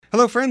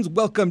Hello, friends.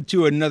 Welcome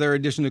to another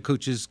edition of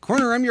Coach's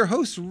Corner. I'm your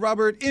host,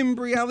 Robert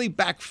Imbriali,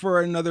 back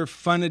for another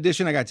fun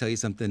edition. I got to tell you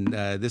something.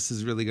 This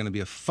is really going to be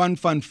a fun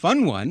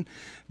one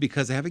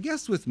because I have a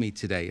guest with me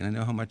today. And I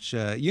know how much,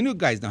 you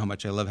guys know how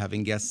much I love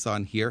having guests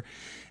on here.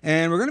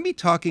 And we're going to be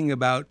talking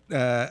about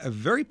a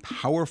very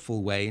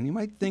powerful way. And you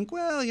might think,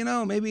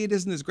 well, maybe it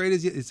isn't as great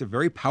as you. It's a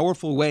very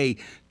powerful way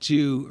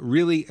to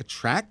really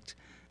attract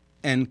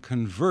and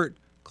convert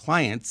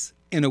clients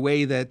in a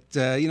way that,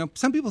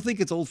 some people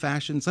think it's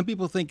old-fashioned, some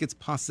people think it's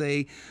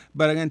passé,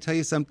 but I'm going to tell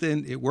you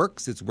something, it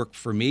works. It's worked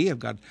for me. I've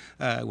got,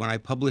 when I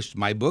published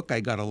my book, I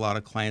got a lot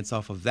of clients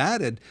off of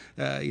that, and,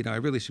 I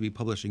really should be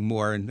publishing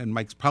more, and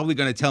Mike's probably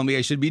going to tell me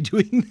I should be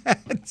doing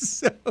that.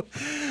 So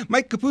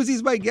Mike Capuzzi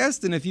is my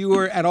guest, and if you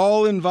were at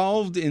all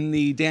involved in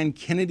the Dan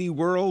Kennedy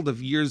world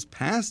of years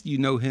past, you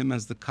know him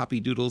as the Copy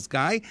Doodles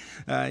guy.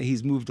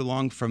 He's moved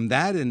along from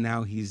that, and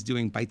now he's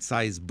doing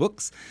bite-sized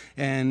books,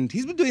 and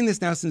he's been doing this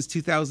now since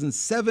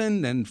 2007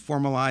 and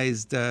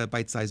formalized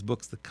Bite-Sized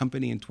Books, the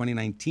company, in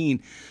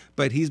 2019.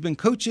 But he's been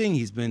coaching,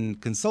 he's been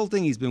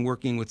consulting, he's been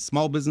working with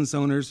small business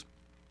owners,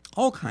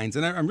 all kinds.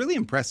 And I'm really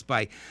impressed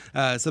by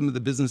some of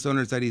the business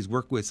owners that he's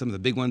worked with, some of the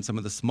big ones, some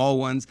of the small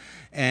ones,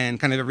 and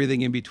kind of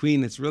everything in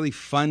between. It's really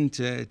fun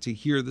to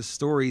hear the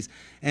stories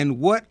and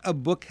what a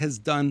book has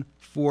done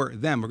for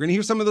them. We're going to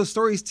hear some of those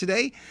stories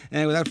today.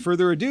 And without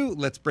further ado,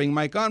 let's bring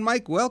Mike on.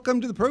 Mike,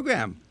 welcome to the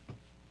program.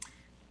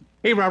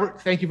 Hey, Robert,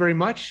 thank you very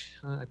much.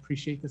 I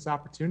appreciate this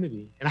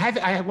opportunity. And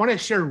I want to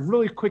share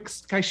can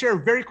I share a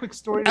very quick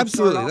story?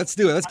 Absolutely. Let's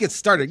do it. Let's get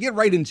started. Get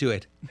right into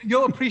it.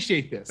 You'll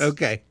appreciate this.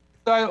 Okay.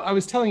 So I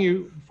was telling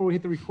you before we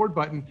hit the record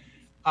button,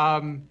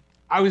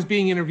 I was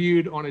being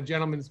interviewed on a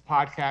gentleman's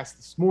podcast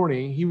this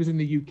morning. He was in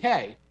the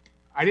UK.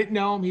 I didn't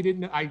know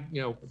him. I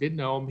didn't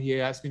know him. He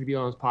asked me to be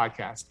on his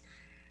podcast.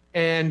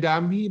 And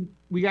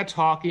we got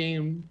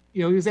talking.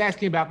 He was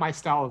asking about my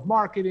style of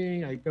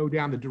marketing. I go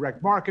down the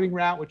direct marketing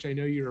route, which I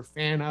know you're a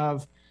fan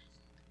of,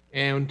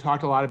 and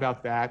talked a lot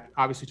about that.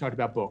 Obviously talked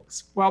about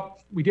books.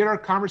 Well, we did our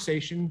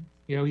conversation.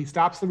 He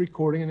stops the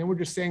recording, and then we're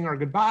just saying our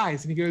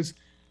goodbyes. And he goes,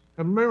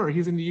 I remember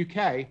he's in the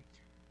UK.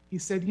 He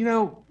said,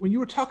 when you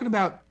were talking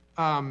about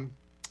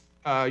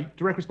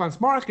direct response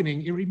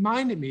marketing, it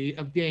reminded me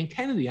of Dan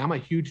Kennedy. I'm a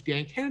huge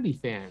Dan Kennedy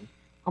fan.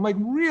 I'm like,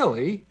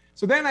 really?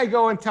 So then I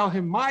go and tell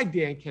him my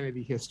Dan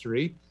Kennedy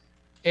history.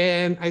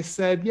 And I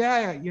said,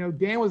 yeah,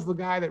 Dan was the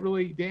guy that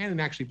really, Dan and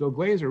actually Bill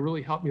Glazer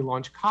really helped me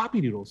launch Copy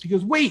Doodles. He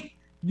goes, wait,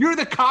 you're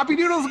the Copy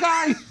Doodles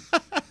guy?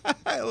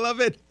 I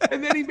love it.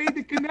 And then he made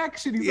the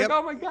connection. He's like,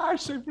 oh my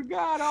gosh, I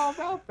forgot all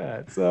about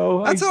that.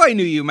 So that's how I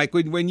knew you, Mike.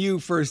 When you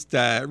first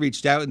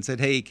reached out and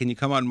said, hey, can you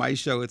come on my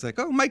show? It's like,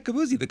 oh, Mike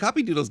Capuzzi, the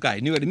Copy Doodles guy. I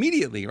knew it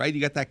immediately, right?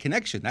 You got that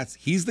connection.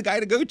 He's the guy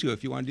to go to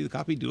if you want to do the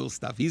Copy Doodles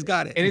stuff. He's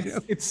got it.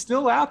 And it's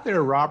still out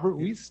there, Robert.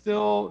 We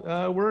still,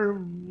 we're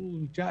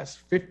just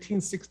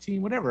 15,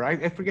 16, whatever.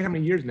 I forget how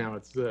many years now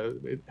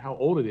how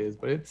old it is,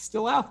 but it's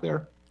still out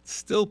there.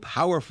 Still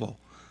powerful.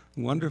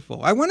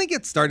 Wonderful. I want to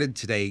get started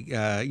today.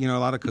 A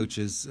lot of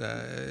coaches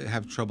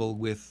have trouble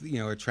with,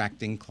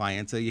 attracting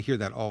clients. You hear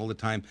that all the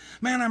time.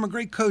 Man, I'm a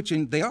great coach.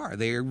 And they are.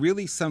 They are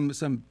really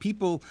some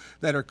people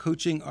that are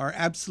coaching are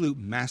absolute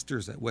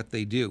masters at what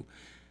they do.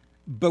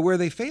 But where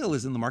they fail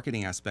is in the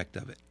marketing aspect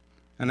of it.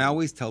 And I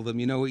always tell them,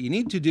 what you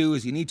need to do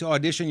is you need to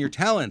audition your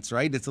talents,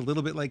 right? It's a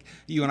little bit like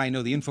you and I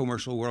know the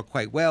infomercial world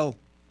quite well.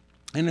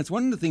 And it's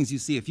one of the things you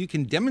see. If you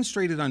can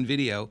demonstrate it on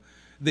video,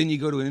 then you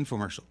go to an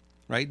infomercial.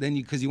 Right? Then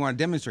because you want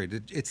to demonstrate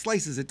it. It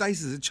slices, it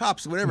dices, it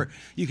chops, whatever.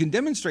 You can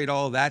demonstrate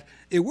all of that.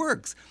 It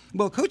works.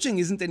 Well, coaching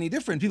isn't any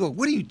different. People go,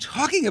 what are you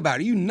talking about?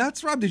 Are you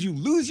nuts, Rob? Did you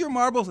lose your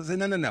marbles? I say,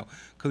 no.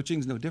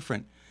 Coaching's no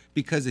different.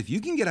 Because if you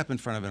can get up in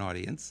front of an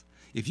audience,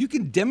 if you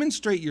can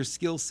demonstrate your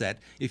skill set,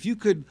 if you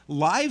could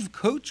live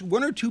coach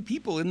one or two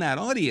people in that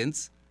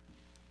audience,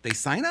 they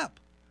sign up.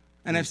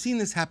 And I've seen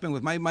this happen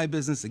with my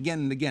business again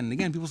and again and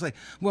again. People say,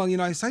 well,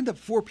 I signed up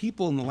 4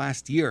 people in the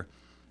last year.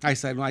 I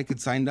said, well, I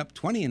could sign up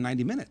 20 in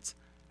 90 minutes.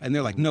 And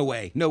they're like, no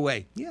way.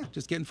 Yeah,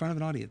 just get in front of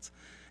an audience.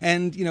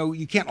 And,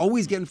 you can't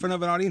always get in front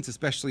of an audience,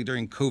 especially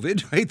during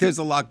COVID, right? There's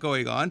a lot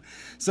going on.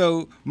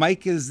 So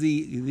Mike is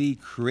the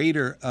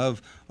creator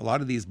of a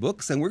lot of these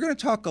books. And we're going to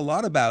talk a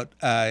lot about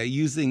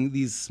using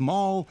these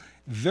small,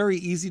 very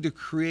easy to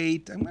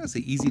create, I'm going to say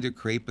easy to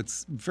create, but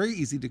very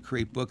easy to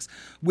create books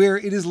where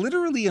it is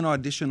literally an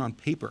audition on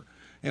paper.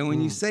 And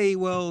when you say,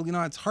 well,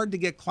 it's hard to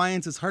get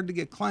clients,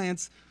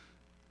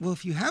 well,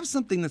 if you have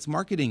something that's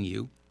marketing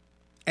you,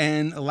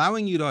 and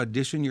allowing you to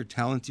audition your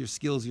talents, your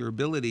skills, your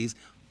abilities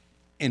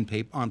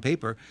on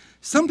paper.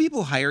 Some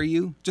people hire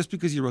you just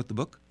because you wrote the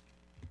book.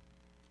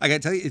 I got to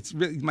tell you, it's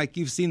really, Mike,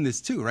 you've seen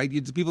this too, right?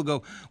 People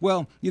go,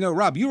 well,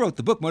 Rob, you wrote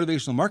the book,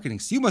 Motivational Marketing,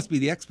 so you must be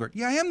the expert.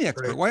 Yeah, I am the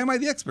expert. Right. Why am I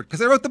the expert?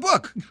 Because I wrote the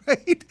book,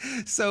 right?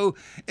 So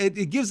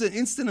it gives an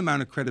instant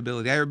amount of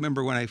credibility. I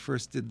remember when I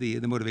first did the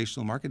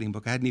Motivational Marketing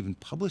book, I hadn't even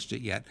published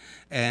it yet.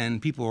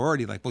 And people were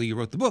already like, well, you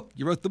wrote the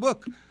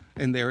book.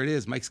 And there it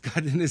is. Mike's got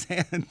it in his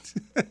hand.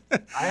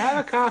 I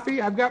have a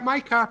copy. I've got my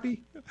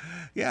copy.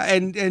 Yeah,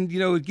 and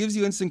it gives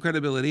you instant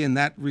credibility, and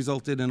that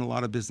resulted in a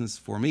lot of business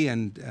for me.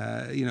 And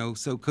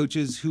so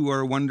coaches who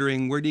are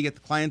wondering, where do you get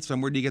the clients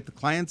from? Where do you get the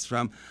clients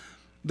from?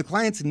 The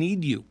clients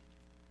need you.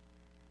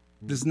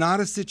 There's not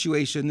a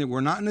situation that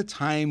we're not in a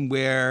time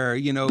where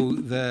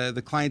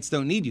the clients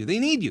don't need you. They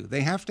need you.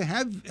 They have to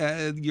have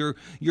your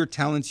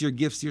talents, your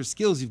gifts, your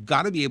skills. You've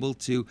got to be able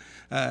to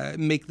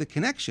make the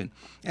connection.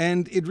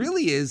 And it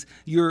really is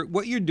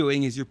what you're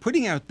doing is you're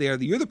putting out there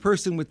that you're the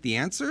person with the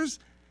answers,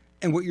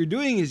 and what you're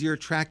doing is you're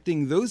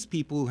attracting those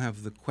people who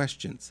have the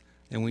questions.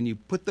 And when you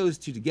put those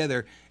two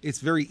together, it's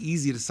very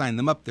easy to sign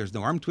them up. There's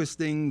no arm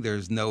twisting.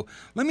 There's no,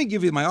 let me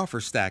give you my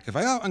offer stack.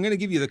 I'm going to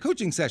give you the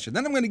coaching session,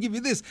 then I'm going to give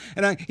you this,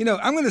 and I'm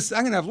going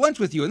to have lunch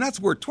with you, and that's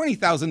worth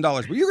 $20,000,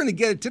 but you're going to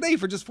get it today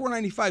for just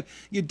 $495.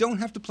 You don't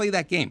have to play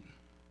that game.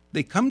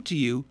 They come to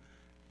you,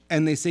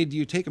 and they say, "Do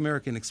you take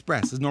American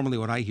Express?" is normally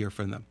what I hear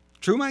from them.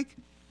 True, Mike?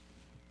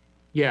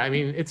 Yeah, I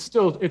mean, it's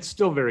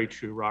still very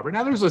true, Robert.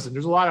 Now, there's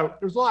a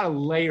lot of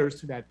layers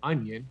to that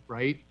onion,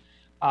 right?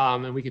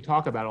 And we could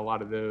talk about a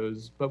lot of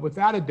those, but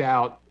without a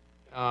doubt,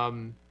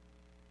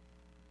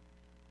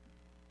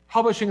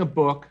 publishing a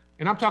book,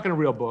 and I'm talking a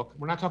real book.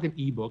 We're not talking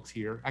ebooks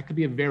here. That could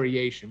be a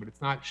variation,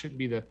 but shouldn't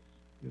be the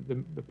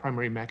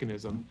primary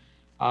mechanism.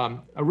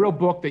 A real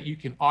book that you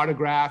can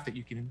autograph, that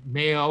you can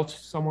mail to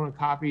someone a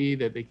copy,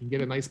 that they can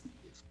get a nice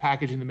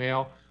package in the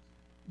mail.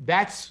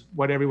 That's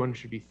what everyone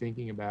should be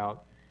thinking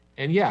about.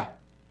 And yeah,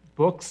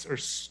 books are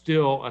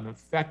still an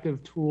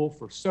effective tool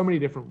for so many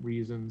different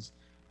reasons.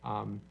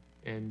 I'm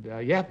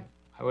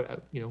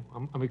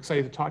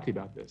excited to talk to you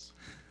about this.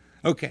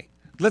 Okay,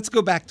 let's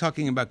go back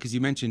talking about, because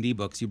you mentioned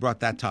ebooks, you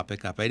brought that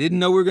topic up. I didn't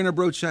know we were going to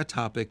broach that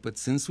topic, but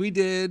since we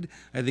did,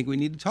 I think we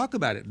need to talk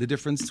about it. The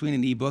difference between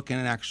an ebook and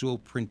an actual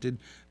printed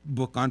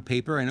book on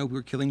paper. I know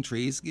we're killing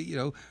trees,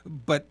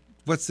 but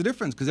what's the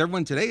difference? Because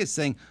everyone today is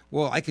saying,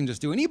 well, I can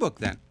just do an ebook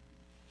then.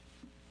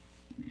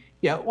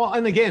 Yeah, well,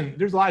 and again,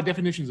 there's a lot of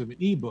definitions of an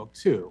ebook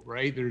too,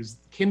 right? There's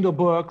Kindle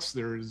books,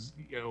 there's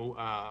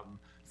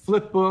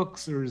flip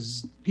books,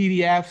 there's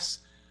PDFs,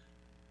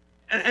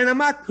 and I'm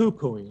not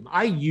poo-pooing them.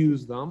 I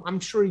use them. I'm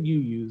sure you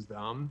use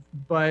them,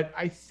 but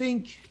I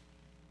think,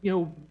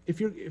 if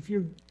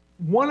you're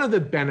one of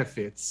the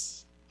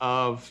benefits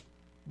of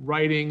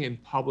writing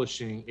and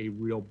publishing a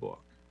real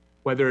book,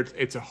 whether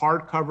it's a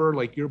hardcover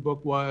like your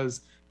book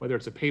was, whether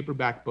it's a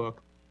paperback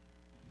book,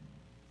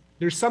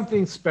 there's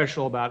something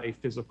special about a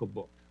physical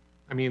book.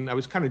 I mean, I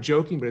was kind of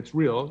joking, but it's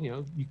real.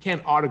 You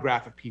can't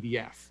autograph a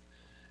PDF.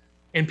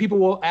 And people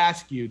will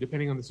ask you,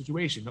 depending on the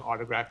situation, to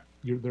autograph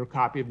their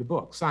copy of the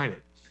book, sign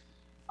it.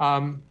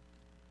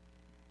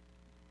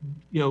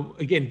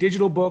 Again,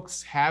 digital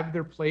books have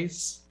their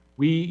place.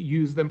 We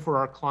use them for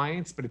our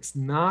clients, but it's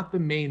not the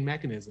main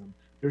mechanism.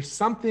 There's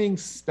something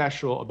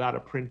special about a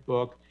print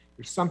book.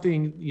 There's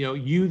something,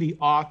 you, the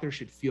author,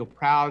 should feel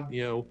proud,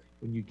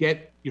 when you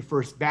get your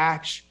first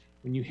batch,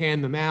 when you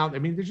hand them out. I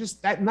mean, there's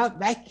just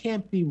that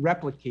can't be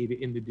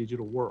replicated in the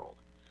digital world.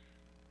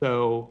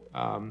 So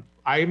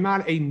I'm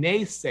not a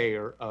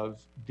naysayer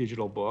of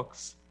digital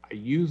books. I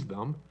use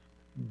them,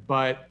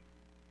 but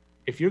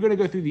if you're going to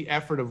go through the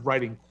effort of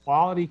writing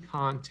quality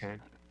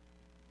content,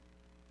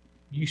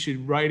 you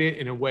should write it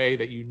in a way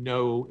that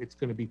it's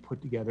going to be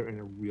put together in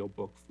a real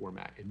book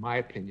format, in my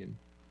opinion.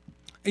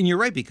 And you're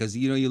right, because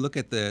you look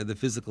at the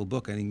physical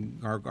book. I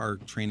think our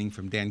training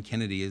from Dan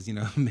Kennedy is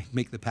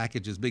make the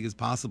package as big as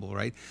possible,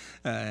 right?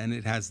 And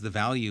it has the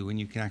value, and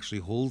you can actually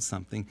hold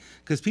something,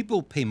 because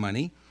people pay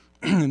money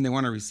and they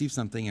want to receive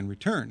something in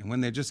return. And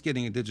when they're just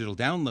getting a digital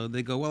download,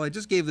 they go, well, I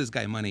just gave this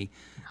guy money,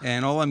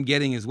 and all I'm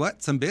getting is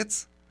what? Some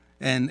bits?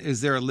 And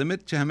is there a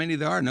limit to how many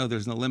there are? No,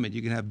 there's no limit.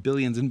 You can have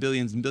billions and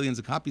billions and billions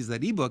of copies of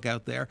that ebook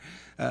out there.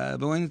 But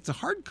when it's a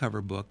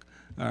hardcover book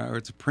or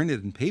it's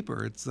printed in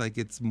paper,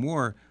 it's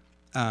more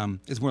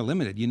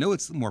limited.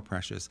 It's more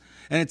precious.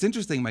 And it's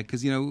interesting, Mike,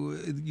 because,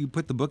 you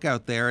put the book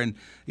out there, and,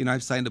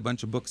 I've signed a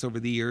bunch of books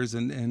over the years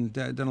and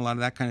done a lot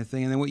of that kind of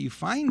thing. And then what you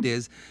find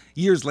is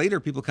years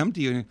later, people come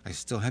to you and I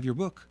still have your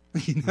book.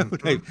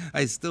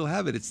 I still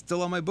have it. It's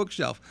still on my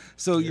bookshelf.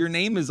 So your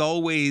name is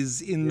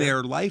always in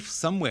their life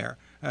somewhere.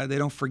 They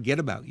don't forget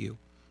about you.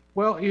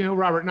 Well,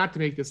 Robert, not to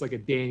make this like a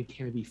Dan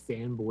Kennedy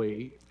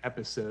fanboy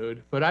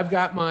episode, but I've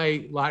got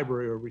my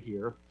library over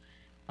here.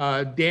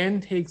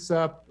 Dan takes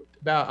up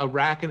about a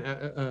rack and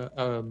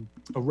a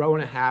row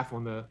and a half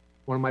on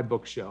one of my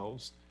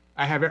bookshelves.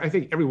 I have, I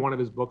think, every one of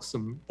his books,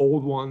 some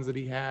old ones that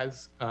he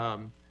has.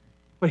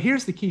 But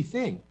here's the key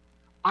thing.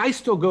 I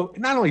still go,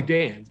 not only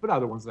Dan's, but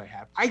other ones that I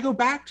have, I go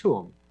back to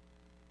them.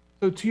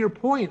 So to your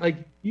point, like,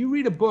 you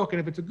read a book, and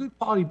if it's a good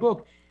quality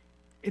book,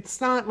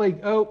 it's not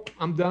like, oh,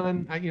 I'm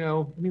done.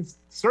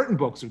 Certain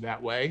books are that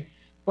way,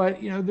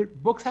 but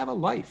books have a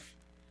life.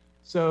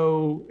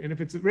 So, and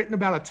if it's written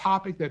about a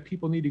topic that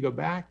people need to go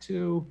back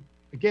to,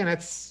 again,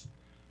 that's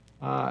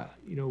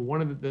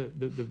one of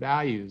the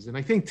values. And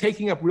I think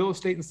taking up real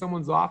estate in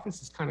someone's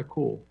office is kind of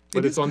cool.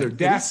 Whether it's on their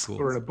desk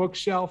or in a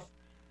bookshelf,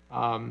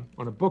 on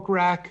a book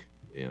rack,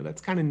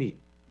 that's kind of neat.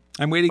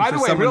 I'm waiting By for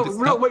the way,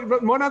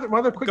 someone one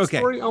other quick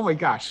story. Oh my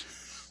gosh.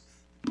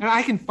 And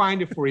I can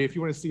find it for you if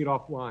you want to see it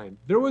offline.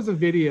 There was a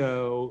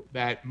video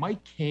that Mike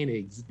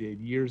Koenigs did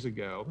years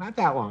ago, not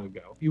that long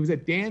ago. He was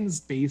at Dan's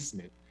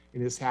basement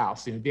in his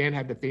house. Dan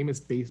had the famous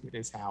basement in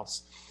his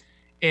house.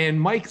 And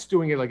Mike's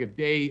doing it like a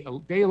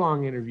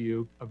day-long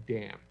interview of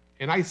Dan.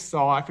 And I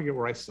forget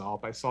where I saw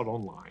it, but I saw it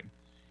online.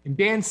 And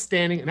Dan's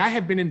standing, and I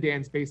have been in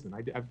Dan's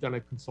basement. I've done a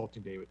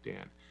consulting day with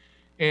Dan.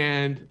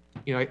 And,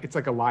 it's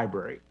like a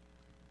library.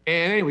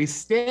 And anyway,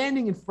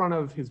 standing in front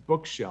of his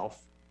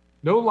bookshelf,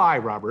 no lie,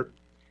 Robert,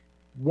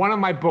 one of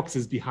my books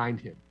is behind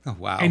him. Oh,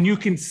 wow. And you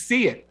can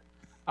see it.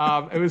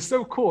 It was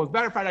so cool. As a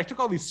matter of fact, I took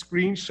all these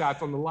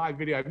screenshots on the live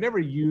video. I've never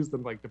used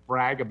them to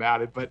brag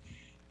about it, but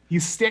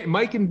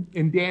Mike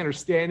and Dan are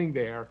standing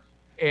there,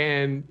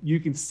 and you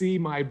can see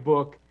my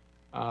book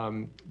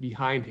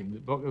behind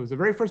him. It was the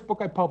very first book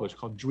I published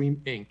called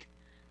Dream Inc.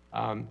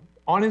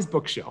 On his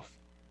bookshelf.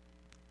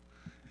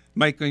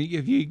 Mike,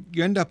 if you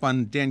end up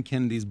on Dan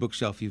Kennedy's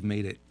bookshelf, you've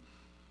made it.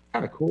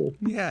 Kind of cool.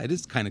 Yeah, it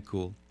is kind of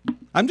cool.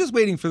 I'm just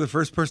waiting for the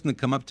first person to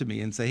come up to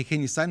me and say, "Hey,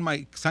 can you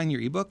sign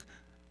your ebook?"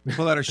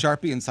 Pull out a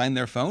Sharpie and sign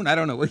their phone. I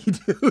don't know what you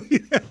do.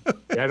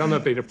 Yeah, I don't know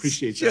if they'd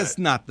appreciate that. Just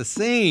not the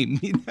same,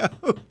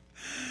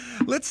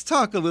 Let's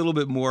talk a little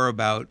bit more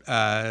about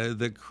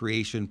the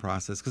creation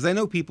process, because I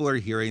know people are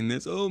hearing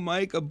this. Oh,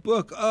 Mike, a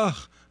book. Ugh,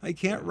 I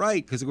can't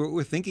write, because what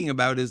we're thinking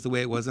about is the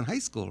way it was in high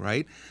school,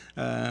 right?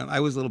 I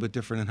was a little bit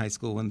different in high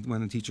school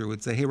when a teacher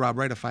would say, "Hey, Rob,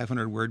 write a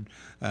 500-word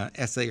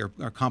essay or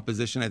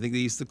composition." I think they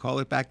used to call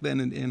it back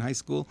then in high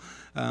school.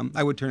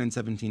 I would turn in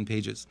 17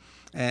 pages.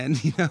 And,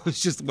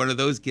 it's just one of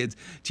those kids.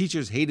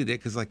 Teachers hated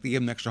it because, they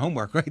gave them extra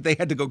homework, right? They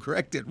had to go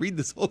correct it, read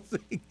this whole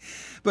thing.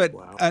 But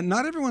wow.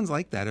 Not everyone's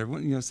like that.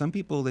 Everyone, some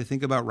people, they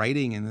think about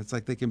writing, and it's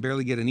like they can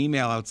barely get an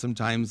email out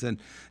sometimes. And,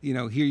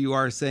 here you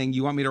are saying,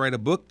 "You want me to write a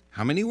book?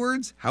 How many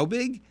words? How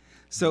big?"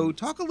 So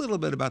talk a little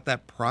bit about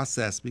that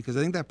process, because I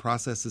think that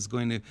process is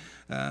going to,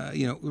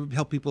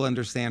 help people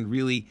understand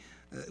really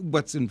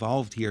what's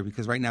involved here,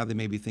 because right now they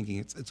may be thinking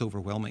it's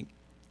overwhelming.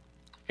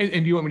 And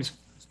do you want me to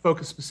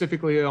focus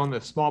specifically on the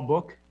small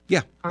book?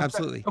 Yeah, concept?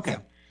 absolutely. Okay. Yeah.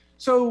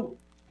 So,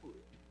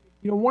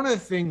 one of the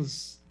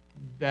things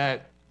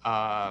that,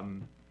 I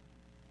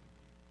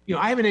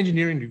have an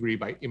engineering degree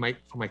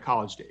from my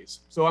college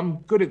days. So I'm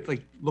good at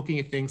looking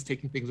at things,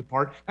 taking things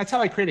apart. That's how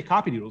I created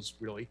Copy Doodles,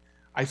 really.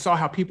 I saw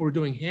how people were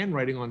doing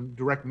handwriting on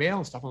direct mail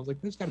and stuff. I was like,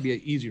 there's got to be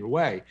an easier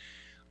way.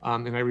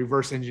 And I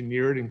reverse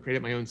engineered and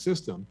created my own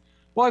system.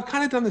 Well, I've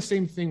kind of done the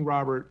same thing,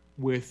 Robert,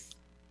 with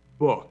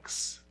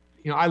books.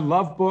 I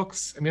love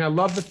books. I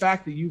love the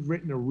fact that you've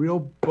written a real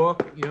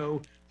book,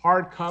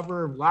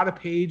 hardcover, a lot of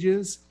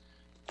pages.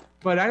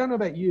 But I don't know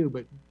about you,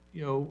 but,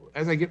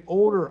 as I get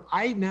older,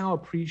 I now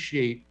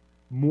appreciate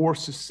more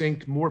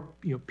succinct, more,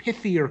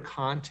 pithier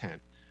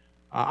content.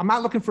 I'm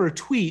not looking for a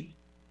tweet,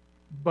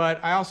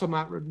 but I also am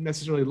not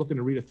necessarily looking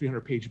to read a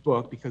 300-page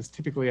book, because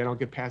typically I don't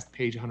get past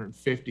page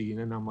 150 and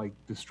then I'm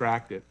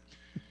distracted.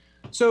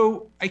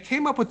 So I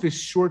came up with this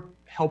short,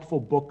 helpful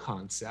book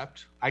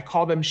concept. I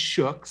call them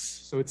SHOOKs,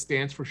 so it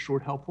stands for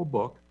short, helpful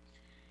book.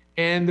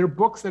 And they're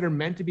books that are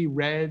meant to be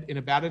read in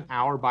about an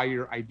hour by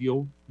your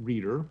ideal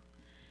reader.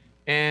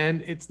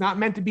 And it's not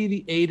meant to be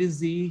the A to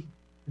Z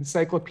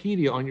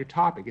encyclopedia on your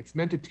topic. It's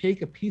meant to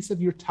take a piece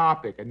of your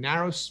topic, a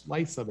narrow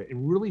slice of it,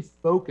 and really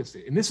focus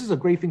it. And this is a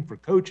great thing for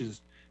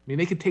coaches.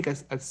 They could take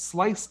a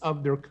slice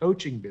of their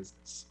coaching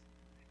business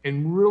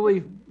and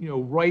really,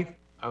 write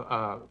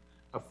a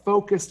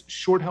focused,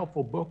 short,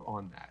 helpful book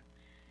on that.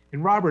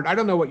 And Robert, I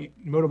don't know what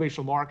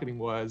motivational marketing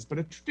was, but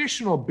a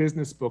traditional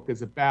business book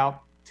is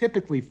about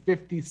typically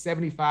 50,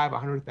 75,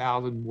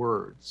 100,000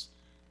 words,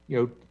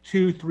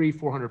 200, 300,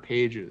 400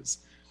 pages.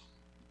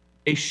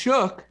 A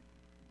SHOOK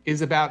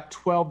is about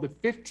 12 to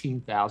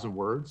 15,000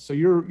 words. So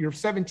your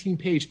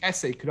 17-page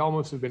essay could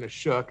almost have been a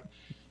SHOOK.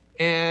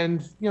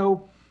 And,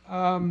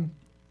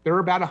 they're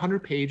about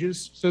 100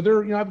 pages. So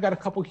I've got a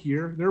couple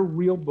here. They're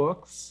real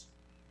books.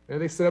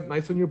 They sit up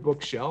nice on your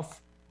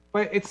bookshelf.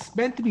 But it's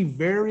meant to be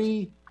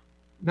very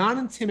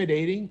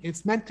non-intimidating.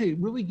 It's meant to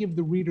really give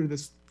the reader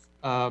this,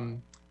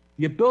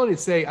 the ability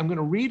to say, I'm going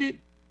to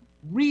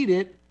read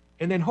it,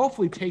 and then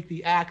hopefully take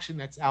the action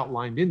that's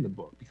outlined in the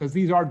book, because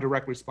these are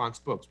direct response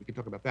books. We can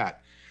talk about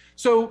that.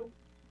 So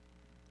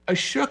a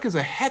SHOOK is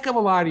a heck of a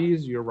lot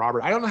easier,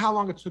 Robert. I don't know how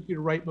long it took you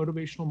to write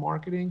motivational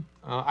marketing.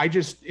 I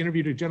just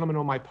interviewed a gentleman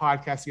on my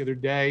podcast the other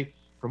day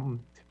from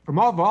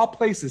all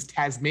places,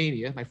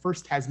 Tasmania, my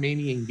first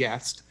Tasmanian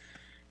guest.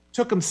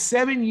 Took him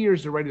 7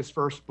 years to write his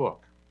first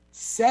book.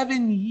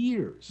 7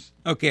 years.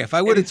 Okay, if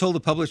I would have told the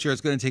publisher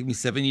it's going to take me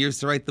 7 years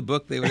to write the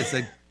book, they would have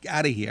said,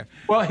 out of here.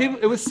 Well,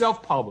 it was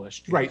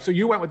self-published, right? So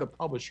you went with a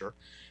publisher.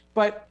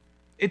 But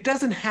it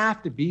doesn't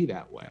have to be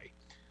that way.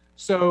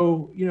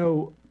 So,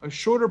 a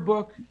shorter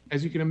book,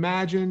 as you can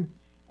imagine,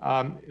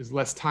 is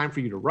less time for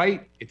you to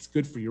write. It's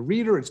good for your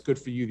reader. It's good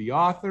for you, the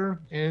author.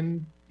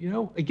 And,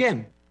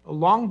 again, a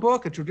long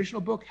book, a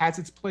traditional book, has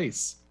its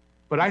place.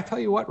 But I tell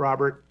you what,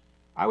 Robert,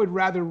 I would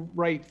rather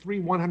write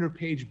 3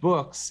 100-page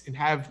books and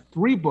have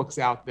 3 books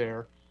out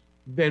there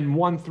than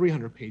one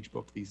 300-page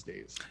book these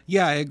days.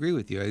 Yeah, I agree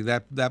with you.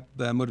 That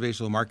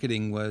motivational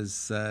marketing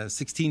was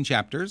 16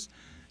 chapters.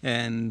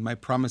 And my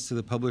promise to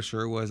the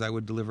publisher was I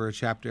would deliver a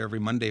chapter every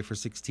Monday for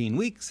 16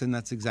 weeks. And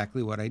that's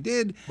exactly what I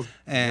did.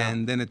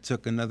 And then it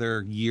took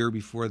another year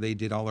before they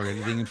did all our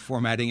editing and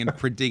formatting and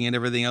printing and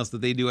everything else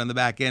that they do on the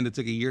back end. It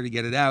took a year to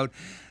get it out.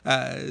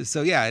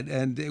 So yeah,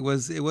 and it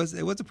was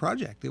a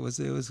project. It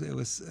was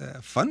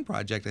a fun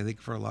project, I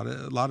think, for a lot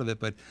of it.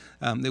 But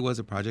it was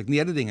a project. And the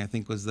editing, I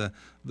think, was the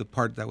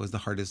part that was the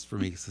hardest for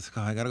me. So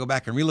I got to go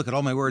back and relook at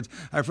all my words.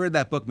 I've read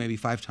that book maybe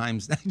 5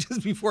 times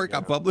just before it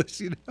got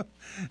published.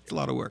 It's a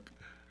lot of work.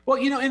 Well,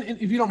 and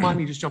if you don't mind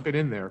me just jumping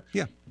in there.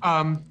 Yeah.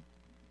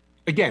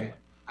 Again,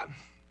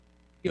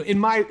 in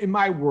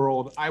my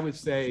world, I would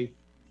say,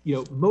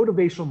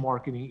 motivational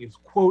marketing is,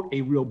 quote,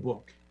 a real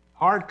book.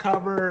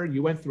 Hardcover,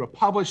 you went through a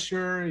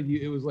publisher.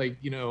 It was like,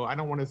 I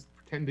don't want to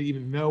pretend to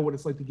even know what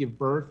it's like to give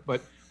birth,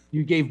 but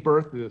you gave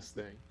birth to this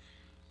thing.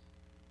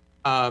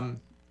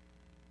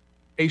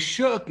 A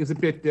shook is a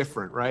bit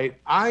different, right?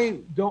 I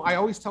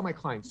always tell my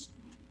clients,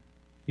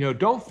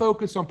 don't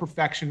focus on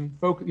perfection.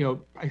 Focus,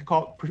 I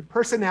call it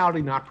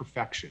personality, not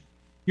perfection.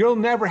 You'll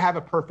never have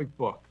a perfect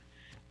book.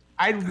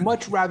 I'd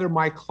much rather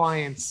my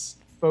clients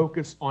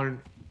focus on,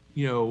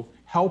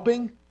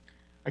 helping.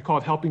 I call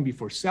it helping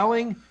before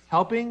selling,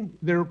 helping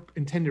their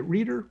intended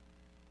reader.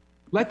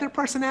 Let their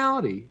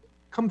personality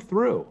come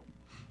through.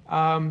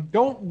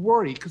 Don't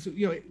worry, because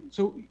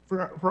so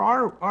for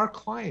our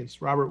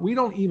clients, Robert, we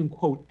don't even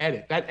quote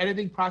edit. That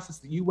editing process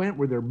that you went,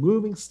 where they're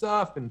moving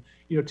stuff and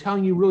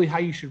telling you really how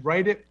you should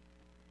write it.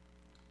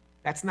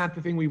 That's not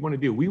the thing we want to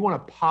do. We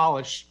want to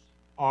polish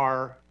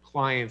our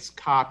clients'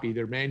 copy,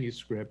 their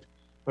manuscript,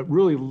 but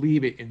really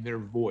leave it in their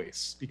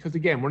voice. Because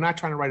again, we're not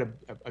trying to write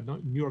a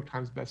New York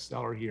Times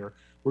bestseller here.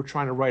 We're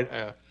trying to write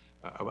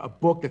a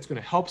book that's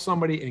going to help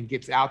somebody and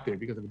gets out there.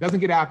 Because if it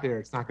doesn't get out there,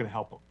 it's not going to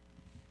help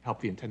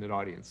the intended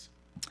audience.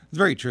 It's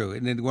very true.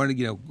 And then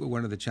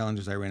one of the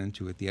challenges I ran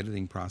into with the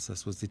editing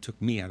process was they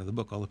took me out of the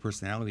book. All the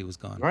personality was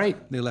gone. Right.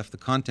 They left the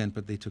content,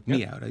 but they took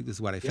me out. This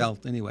is what I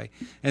felt anyway.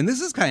 And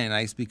this is kind of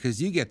nice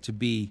because you get to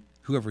be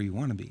whoever you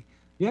want to be.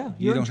 Yeah,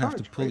 you don't have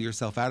to pull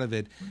yourself out of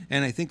it.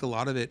 And I think a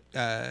lot of it,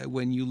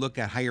 when you look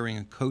at hiring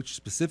a coach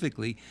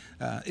specifically,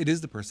 it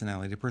is the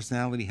personality. The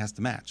personality has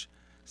to match.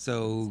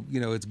 So,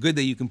 it's good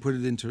that you can put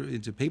it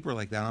into paper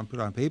like that, put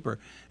it on paper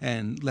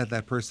and let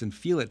that person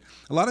feel it.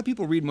 A lot of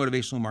people read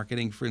motivational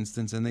marketing, for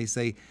instance, and they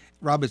say,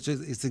 Rob, it's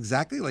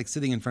exactly like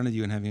sitting in front of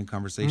you and having a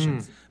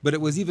conversation. But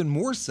it was even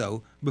more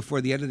so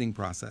before the editing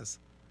process.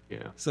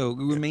 Yeah. So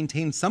we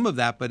maintained some of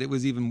that, but it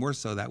was even more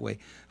so that way.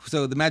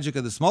 So the magic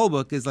of the small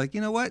book is like,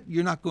 you know what?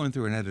 You're not going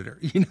through an editor.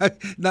 Not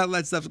all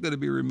that stuff's going to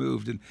be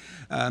removed. And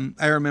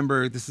I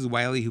remember this is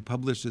Wiley who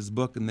published his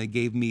book, and they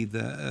gave me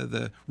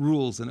the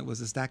rules, and it was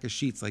a stack of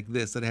sheets like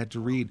this that I had to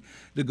read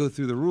to go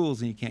through the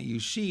rules. And you can't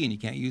use she, and you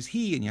can't use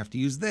he, and you have to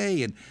use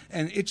they, and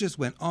it just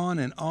went on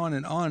and on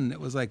and on. And it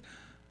was like,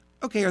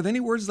 okay, are there any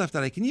words left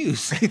that I can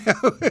use?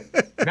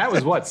 That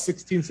was what,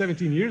 16,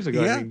 17 years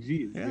ago? Yeah. I mean,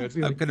 geez.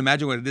 Yeah. I can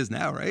imagine what it is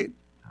now, right?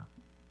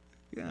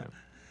 Yeah.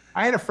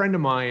 I had a friend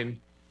of mine,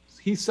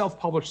 he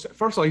self-published.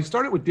 First of all, he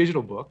started with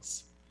digital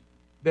books.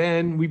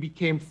 Then we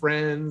became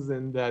friends,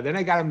 and then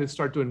I got him to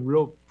start doing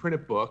real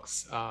printed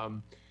books.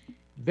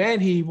 Then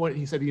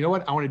he said, you know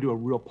what, I want to do a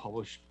real I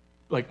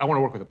want to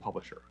work with a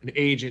publisher, an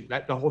agent,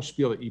 the whole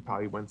spiel that you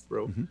probably went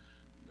through.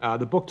 Mm-hmm.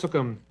 The book took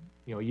him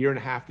a year and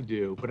a half to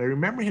do. But I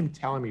remember him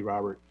telling me,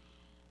 Robert,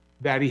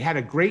 that he had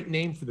a great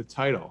name for the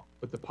title,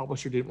 but the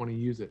publisher didn't want to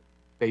use it.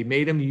 They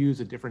made him use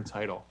a different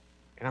title.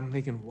 And I'm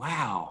thinking,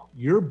 wow,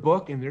 your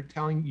book, and they're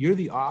telling you're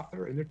the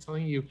author, and they're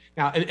telling you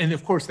now, and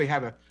of course they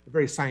have a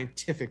very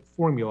scientific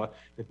formula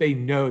that they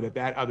know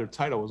that other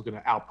title was going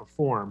to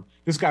outperform.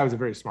 This guy was a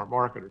very smart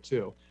marketer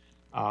too.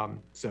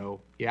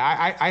 So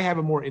yeah, I have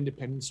a more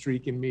independent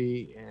streak in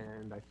me,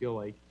 and I feel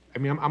like,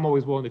 I'm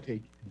always willing to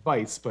take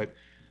advice, but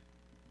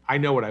I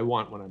know what I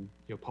want when I'm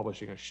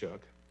publishing a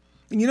shook.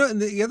 And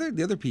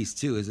the other piece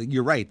too is that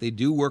you're right. They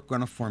do work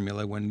on a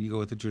formula when you go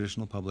with a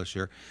traditional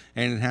publisher,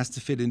 and it has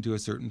to fit into a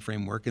certain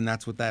framework. And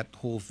that's what that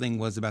whole thing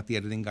was about the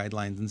editing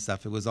guidelines and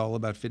stuff. It was all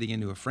about fitting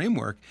into a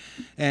framework.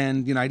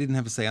 And I didn't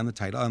have a say on the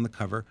title, on the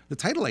cover. The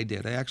title I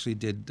did. I actually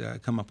did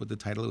come up with the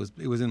title.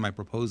 It was in my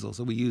proposal,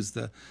 so we used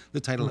the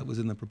title that was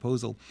in the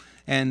proposal.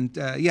 And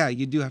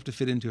you do have to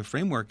fit into a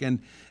framework. And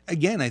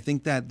again, I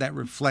think that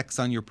reflects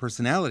on your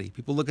personality.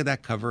 People look at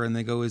that cover and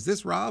they go, "Is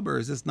this Rob or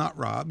is this not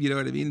Rob?" You know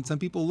what I mean? And some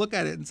people look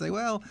at it and say,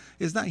 well,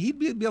 it's not. He'd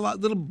be a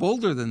little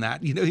bolder than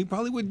that. He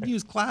probably wouldn't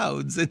use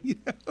clouds. And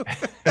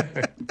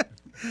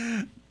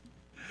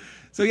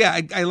So yeah,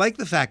 I like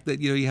the fact that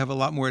you have a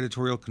lot more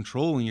editorial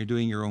control when you're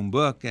doing your own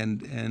book.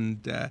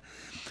 And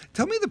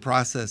tell me the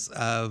process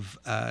of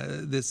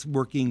this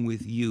working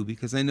with you,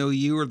 because I know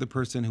you are the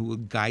person who will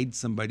guide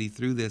somebody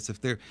through this.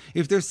 If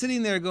they're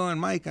sitting there going,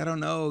 Mike, I don't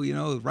know,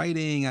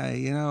 writing,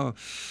 I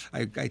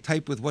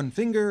type with one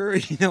finger,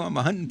 I'm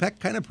a hunt and peck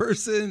kind of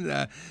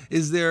person.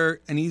 Is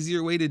there an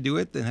easier way to do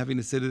it than having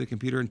to sit at a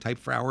computer and type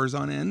for hours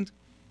on end?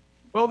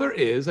 Well, there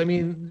is.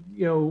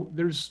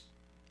 There's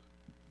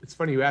it's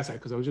funny you asked that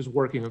because I was just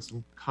working on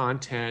some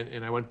content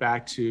and I went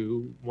back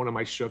to one of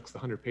my shooks, the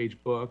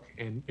 100-page book,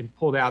 and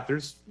pulled out,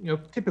 there's,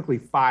 typically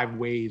 5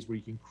 ways where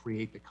you can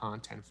create the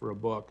content for a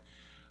book.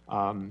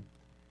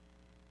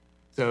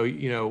 So,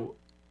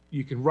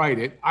 you can write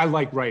it. I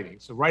like writing.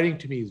 So writing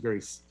to me is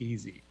very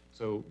easy.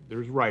 So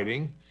there's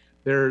writing.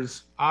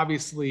 There's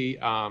obviously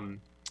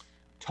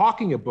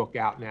talking a book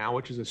out now,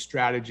 which is a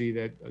strategy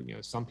that,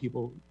 some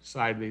people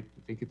decide they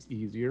think it's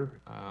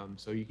easier.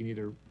 So you can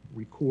either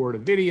record a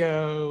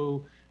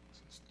video,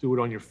 do it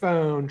on your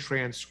phone,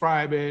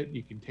 transcribe it.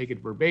 You can take it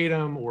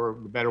verbatim, or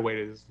the better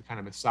way is to kind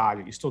of massage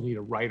it. You still need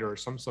a writer or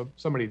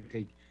somebody to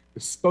take the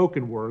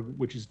spoken word,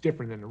 which is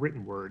different than the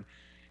written word,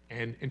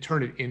 and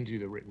turn it into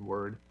the written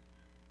word.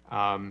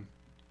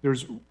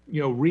 There's,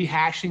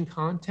 rehashing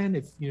content.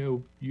 If,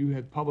 you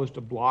had published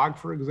a blog,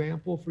 for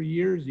example, for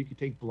years, you could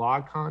take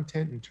blog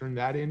content and turn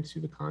that into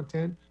the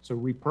content. So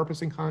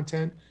repurposing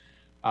content.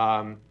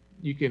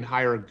 You can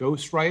hire a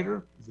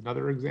ghostwriter is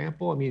another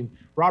example. I mean,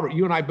 Robert,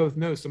 you and I both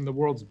know some of the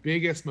world's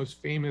biggest,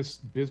 most famous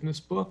business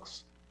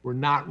books were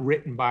not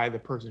written by the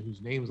person whose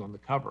name's on the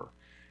cover.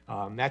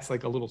 That's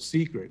like a little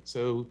secret.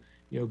 So,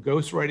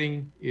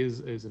 ghostwriting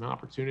is an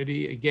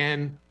opportunity.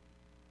 Again,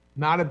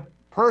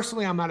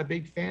 personally, I'm not a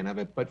big fan of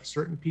it, but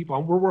certain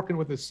people, we're working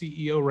with a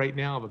CEO right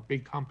now of a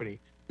big company,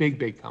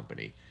 big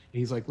company. And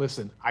he's like,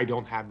 listen, I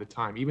don't have the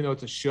time. Even though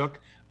it's a shook,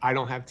 I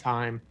don't have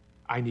time.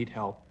 I need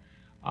help.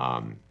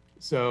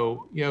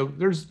 So,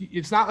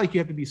 it's not like you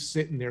have to be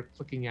sitting there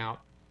clicking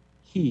out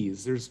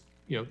keys. There's,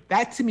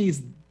 that to me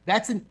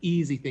that's an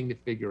easy thing to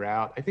figure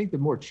out. I think the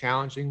more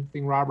challenging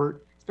thing,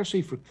 Robert,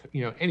 especially for,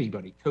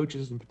 anybody,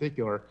 coaches in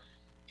particular,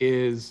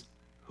 is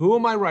who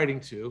am I writing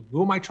to?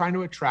 Who am I trying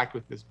to attract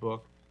with this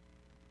book?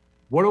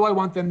 What do I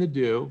want them to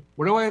do?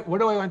 What do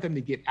I want them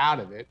to get out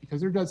of it?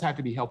 Because there does have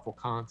to be helpful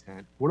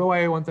content. What do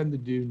I want them to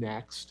do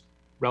next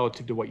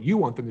relative to what you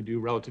want them to do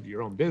relative to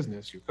your own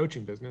business, your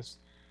coaching business?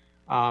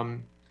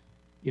 And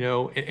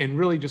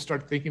really just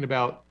start thinking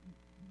about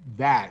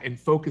that and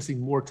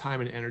focusing more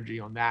time and energy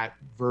on that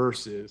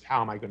versus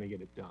how am I going to get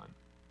it done?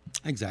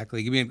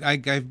 Exactly. I mean,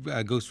 I've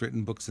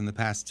ghostwritten books in the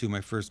past too.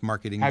 My first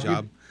marketing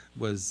job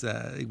was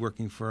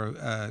working for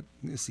a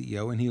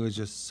CEO, and he was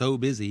just so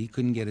busy he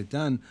couldn't get it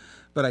done.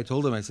 But I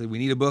told him, I said, we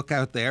need a book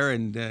out there,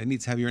 and it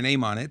needs to have your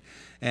name on it.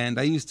 And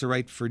I used to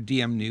write for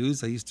DM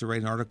News. I used to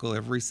write an article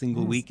every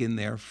single week in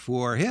there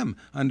for him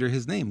under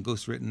his name,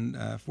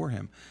 ghostwritten for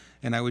him.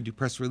 And I would do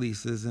press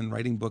releases and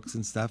writing books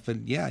and stuff.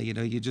 And yeah,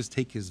 you just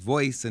take his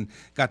voice and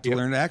got to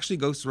learn. I actually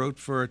ghost wrote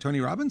for Tony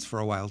Robbins for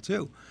a while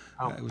too.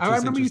 I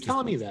remember you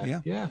telling me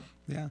that. Yeah.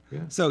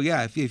 So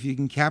yeah, if you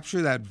can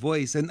capture that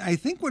voice. And I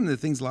think one of the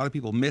things a lot of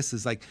people miss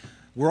is like,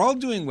 we're all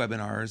doing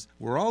webinars,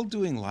 we're all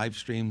doing live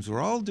streams, we're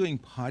all doing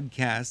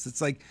podcasts.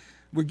 It's like,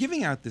 we're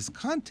giving out this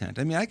content.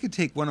 I mean, I could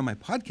take one of my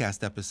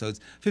podcast episodes,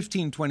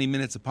 15, 20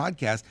 minutes of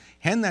podcast,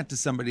 hand that to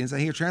somebody and say,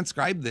 here,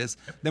 transcribe this.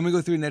 Then we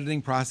go through an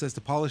editing process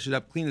to polish it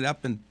up, clean it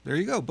up, and there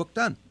you go, book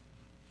done.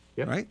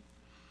 Yep. Right?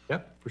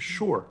 Yep, for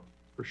sure.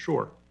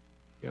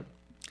 Yep.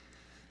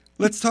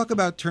 Let's talk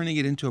about turning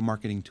it into a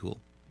marketing tool,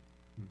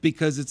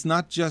 because it's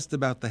not just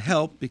about the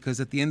help, because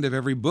at the end of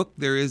every book,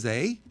 there is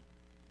a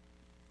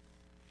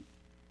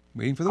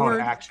waiting for the word.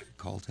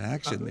 Call to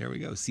action. There we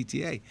go.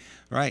 CTA.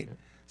 Right. Yeah.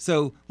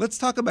 So let's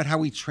talk about how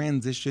we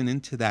transition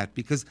into that,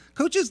 because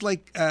coaches I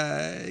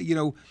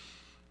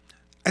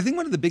think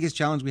one of the biggest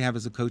challenges we have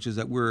as a coach is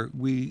that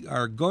we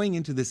are going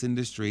into this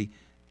industry.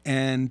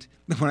 And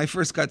when I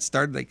first got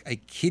started, like, I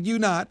kid you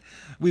not,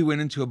 we went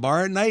into a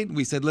bar at night and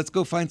we said, let's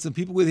go find some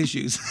people with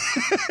issues.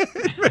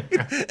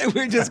 And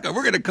we're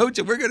going to coach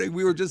them.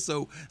 We were just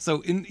so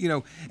in,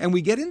 and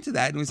we get into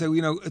that and we say,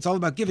 it's all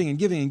about giving and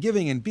giving and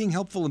giving and being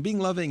helpful and being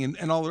loving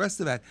and all the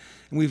rest of that.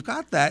 And we've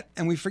got that.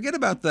 And we forget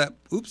about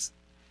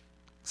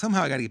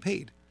somehow I got to get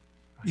paid.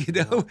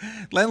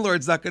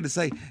 Landlord's not going to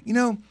say,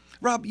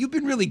 Rob, you've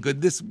been really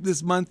good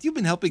this month. You've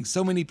been helping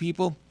so many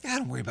people. Yeah,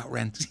 don't worry about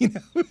rent.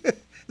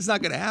 It's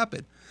not going to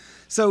happen.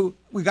 So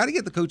we got to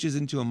get the coaches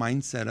into a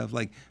mindset of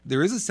like,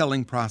 there is a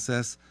selling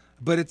process,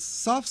 but it's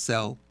soft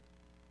sell.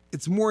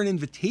 It's more an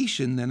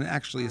invitation than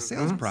actually a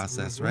sales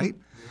process, right?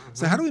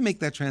 So how do we make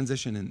that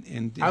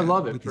transition? I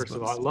love it. First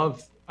of all,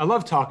 I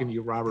love talking to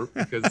you, Robert,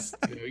 because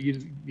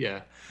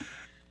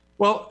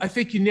Well, I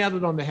think you nailed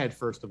it on the head.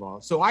 First of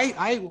all, so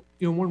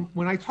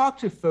when I talk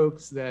to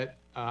folks that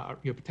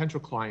potential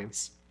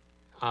clients,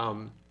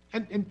 and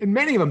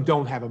many of them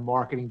don't have a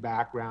marketing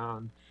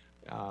background.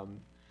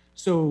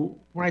 So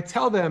when I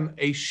tell them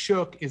a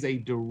shook is a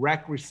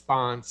direct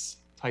response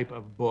type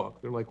of book,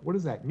 they're like, what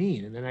does that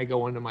mean? And then I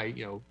go into my,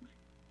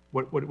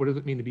 what does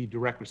it mean to be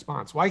direct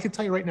response? Well, I can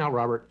tell you right now,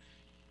 Robert,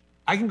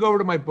 I can go over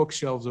to my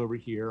bookshelves over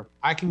here.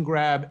 I can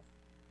grab,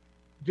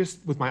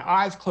 just with my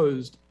eyes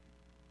closed,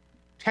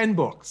 10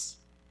 books.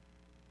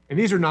 And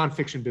these are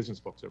nonfiction business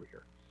books over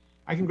here.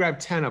 I can grab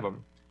 10 of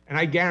them. And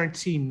I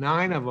guarantee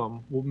 9 of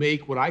them will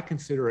make what I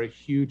consider a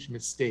huge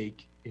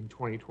mistake in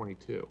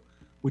 2022,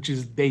 which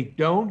is they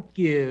don't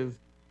give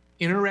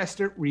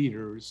interested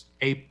readers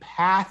a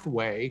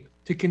pathway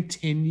to to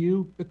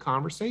continue the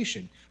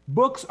conversation.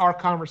 Books are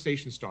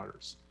conversation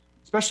starters,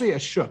 especially a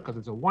Shook, because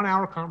it's a 1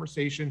 hour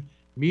conversation,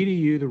 me to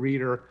you, the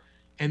reader.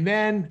 And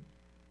then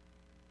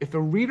if the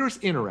reader's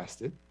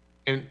interested,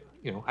 and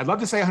I'd love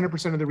to say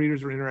 100% of the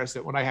readers are interested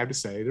in what I have to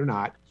say. They're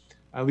not.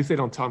 At least they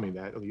don't tell me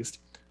that, at least.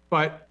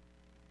 But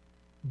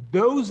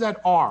those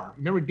that are,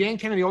 remember Dan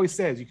Kennedy always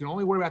says, you can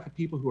only worry about the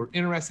people who are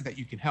interested that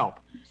you can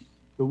help.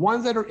 The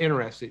ones that are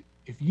interested,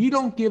 if you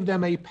don't give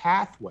them a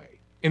pathway,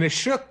 in a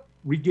Shook,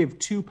 we give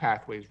 2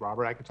 pathways,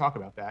 Robert, I could talk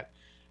about that.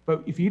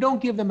 But if you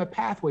don't give them a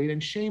pathway, then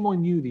shame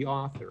on you, the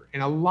author.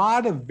 And a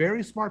lot of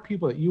very smart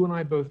people that you and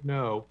I both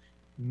know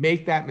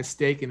make that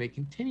mistake, and they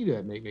continue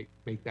to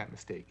make that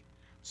mistake.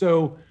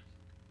 So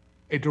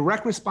a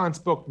direct response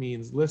book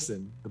means,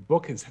 listen, the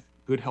book has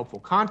good,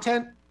 helpful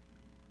content,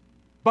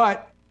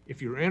 but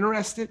if you're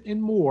interested in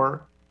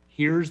more,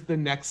 here's the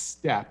next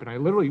step. And I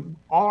literally,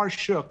 all our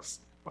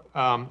Shooks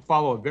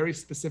follow a very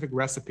specific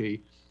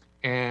recipe,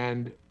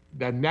 and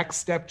the next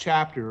step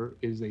chapter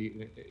is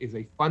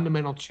a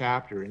fundamental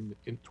chapter in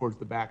towards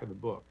the back of the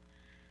book.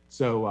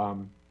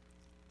 So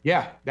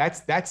yeah,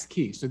 that's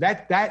key. So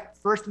that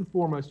first and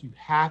foremost, you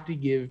have to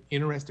give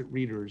interested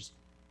readers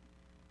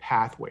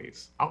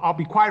pathways. I'll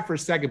be quiet for a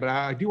second, but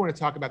I do want to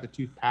talk about the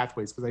 2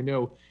 pathways because I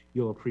know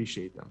you'll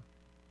appreciate them.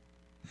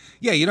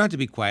 Yeah, you don't have to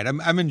be quiet.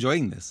 I'm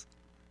enjoying this.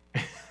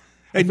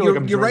 And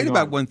you're right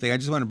about one thing. I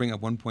just want to bring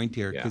up one point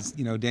here because,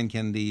 Dan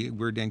Kennedy,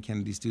 we're Dan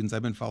Kennedy students.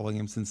 I've been following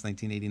him since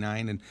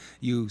 1989, and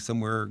you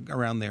somewhere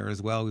around there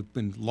as well. We've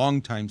been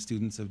longtime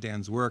students of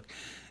Dan's work.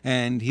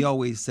 And he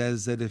always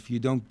says that if you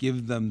don't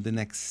give them the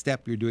next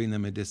step, you're doing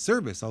them a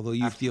disservice, although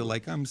you feel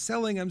like I'm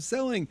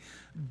selling.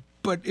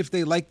 But if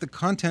they like the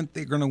content,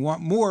 they're going to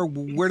want more.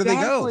 Where do they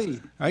go?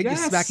 Right? Yes.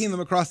 You're smacking them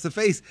across the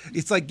face.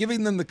 It's like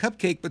giving them the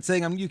cupcake, but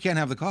saying, you can't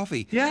have the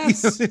coffee.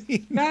 Yes.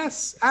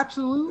 Yes,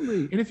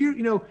 absolutely. And if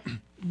you're,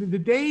 the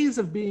days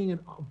of being a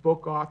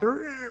book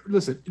author,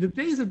 listen, the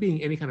days of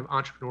being any kind of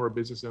entrepreneur,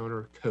 business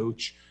owner,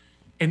 coach,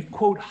 and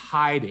quote,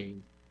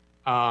 hiding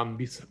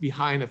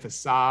behind a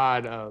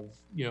facade of,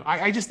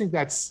 I just think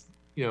that's,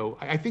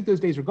 I think those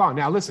days are gone.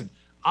 Now, listen,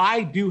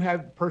 I do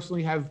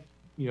personally have,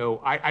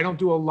 I don't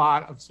do a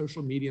lot of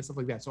social media and stuff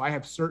like that. So I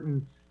have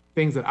certain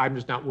things that I'm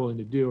just not willing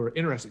to do or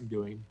interested in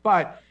doing,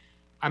 but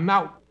I'm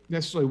not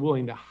necessarily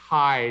willing to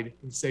hide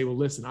and say, well,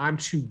 listen, I'm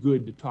too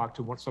good to talk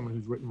to someone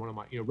who's written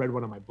read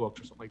one of my books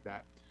or something like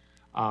that.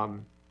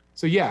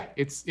 So yeah,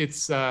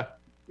 it's a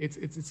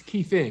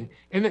key thing.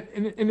 And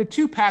the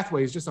 2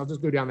 pathways, I'll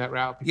just go down that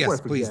route. Yes,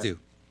 please do.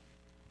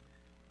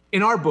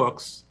 In our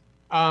books,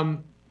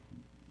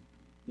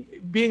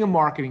 being a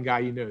marketing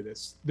guy,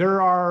 this,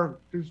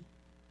 there's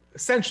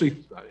essentially,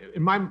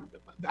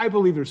 I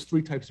believe there's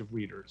 3 types of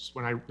readers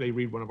when they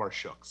read one of our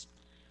Shooks.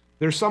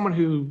 There's someone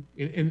who,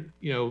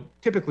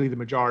 typically the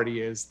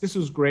majority is, this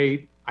was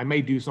great. I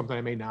may do something,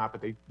 I may not,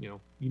 but you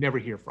never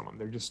hear from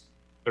them.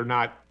 They're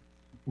not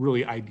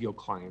really ideal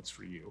clients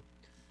for you.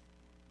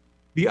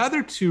 The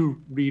other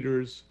 2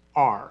 readers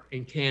are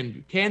and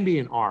can be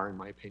and are, in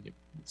my opinion.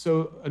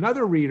 So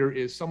another reader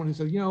is someone who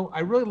says, I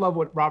really love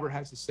what Robert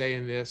has to say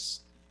in this.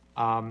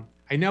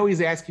 I know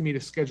he's asking me to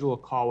schedule a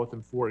call with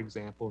him, for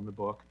example, in the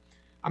book.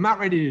 I'm not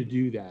ready to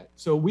do that.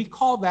 So we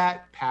call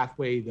that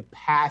pathway the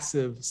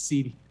passive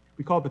CTA,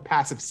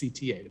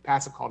 the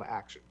passive call to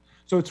action.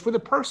 So it's for the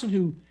person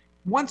who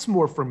wants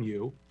more from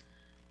you,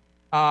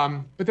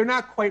 but they're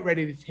not quite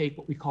ready to take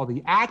what we call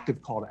the active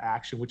call to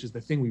action, which is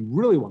the thing we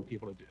really want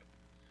people to do.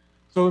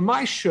 So in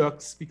my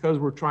Shooks, because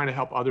we're trying to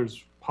help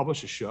others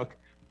publish a Shook,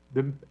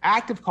 the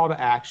active call to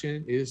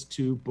action is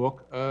to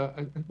book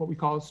what we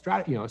call a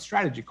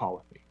strategy call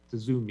with me. It's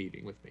a Zoom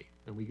meeting with me,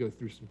 and we go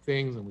through some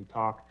things and we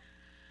talk.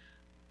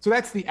 So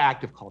that's the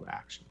active call to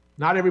action.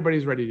 Not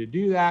everybody's ready to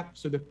do that.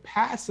 So the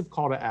passive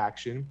call to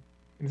action,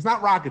 and it's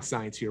not rocket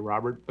science here,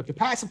 Robert, but the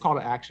passive call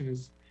to action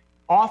is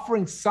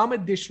offering some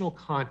additional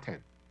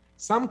content,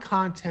 some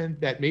content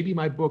that maybe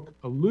my book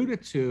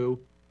alluded to,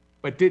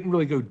 but didn't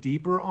really go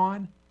deeper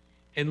on,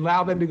 and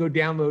allow them to go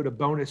download a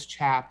bonus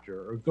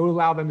chapter or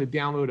allow them to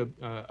download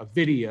a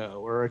video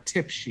or a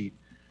tip sheet.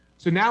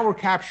 So now we're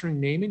capturing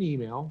name and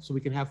email so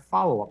we can have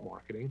follow-up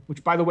marketing,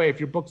 which, by the way, if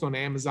your book's on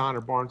Amazon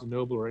or Barnes &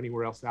 Noble or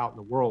anywhere else out in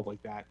the world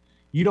like that,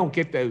 you don't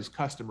get those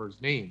customers'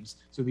 names.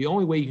 So the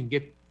only way you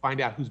can find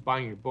out who's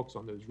buying your books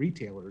on those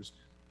retailers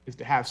is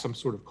to have some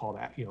sort of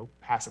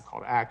passive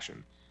call to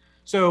action.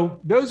 So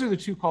those are the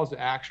 2 calls to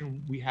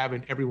action we have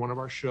in every one of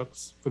our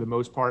Shooks for the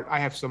most part. I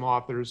have some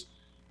authors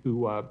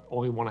who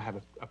only want to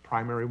have a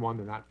primary one.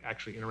 They're not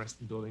actually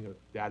interested in building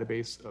a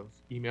database of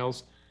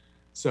emails.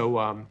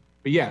 So,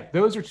 but yeah,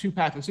 those are 2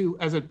 paths. So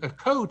as a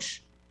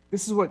coach,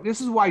 this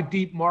is why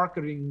deep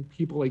marketing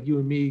people like you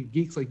and me,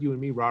 geeks like you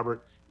and me,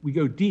 Robert, we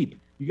go deep.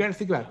 You got to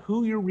think about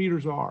who your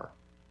readers are,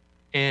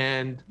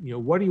 and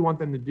what do you want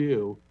them to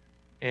do,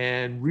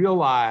 and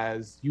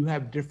realize you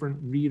have different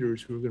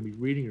readers who are going to be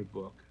reading your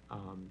book,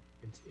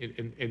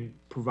 and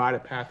provide a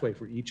pathway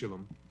for each of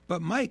them.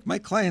 But Mike, my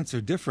clients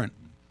are different.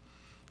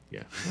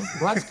 Yeah,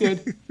 well, that's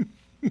good.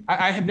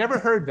 I had never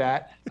heard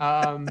that.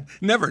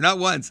 Never, not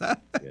once. Huh?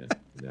 Yeah.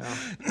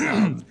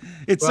 Yeah.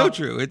 It's so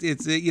true. It's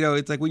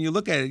it's like when you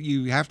look at it,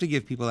 you have to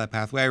give people that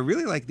pathway. I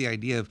really like the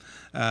idea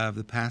of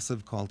the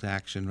passive call to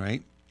action,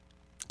 right?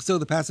 So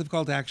the passive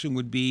call to action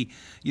would be,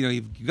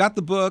 you've got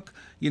the book,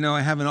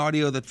 I have an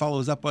audio that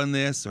follows up on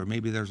this, or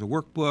maybe there's a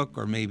workbook,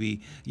 or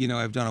maybe,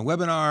 I've done a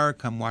webinar,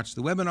 come watch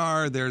the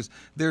webinar.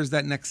 There's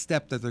that next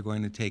step that they're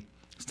going to take.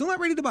 Still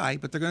not ready to buy,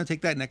 but they're going to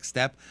take that next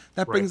step.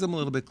 That brings them a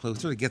little bit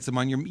closer. It gets them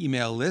on your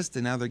email list,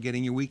 and now they're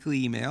getting your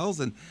weekly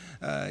emails, and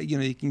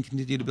you can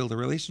continue to build a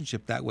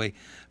relationship that way.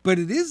 But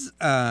it is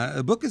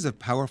a book is a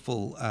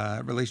powerful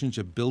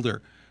relationship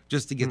builder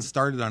just to get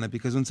started on it,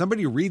 because when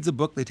somebody reads a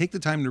book, they take the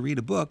time to read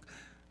a book,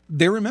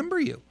 they remember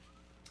you.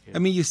 I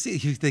mean,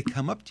 they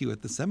come up to you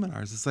at the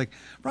seminars. It's like,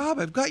 Rob,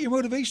 I've got your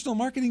motivational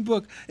marketing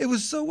book. It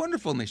was so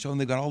wonderful. And they show them,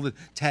 they got all the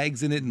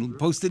tags in it and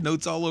Post-it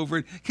notes all over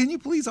it. Can you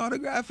please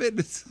autograph it?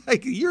 It's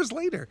like years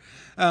later.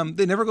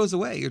 It never goes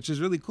away, which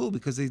is really cool,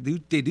 because they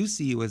do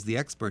see you as the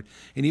expert.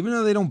 And even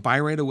though they don't buy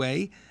right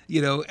away,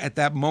 at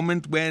that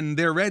moment when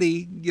they're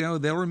ready,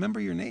 they'll remember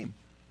your name.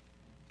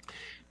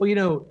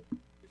 Well,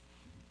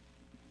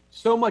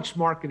 so much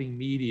marketing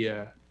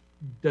media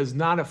does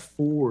not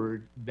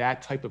afford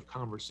that type of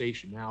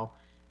conversation. Now,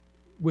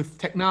 with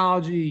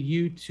technology,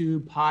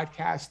 YouTube,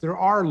 podcasts, there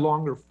are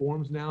longer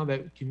forms now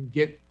that can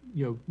get,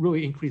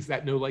 really increase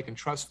that know, like, and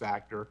trust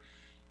factor.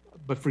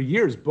 But for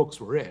years,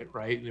 books were it,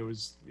 right? There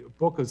was, a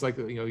book is like,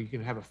 you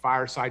can have a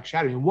fireside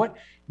chat. I mean,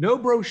 no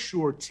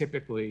brochure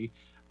typically,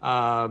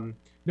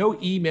 no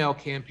email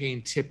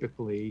campaign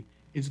typically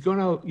is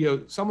gonna,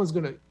 someone's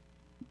gonna,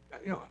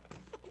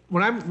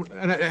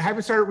 and I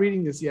haven't started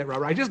reading this yet,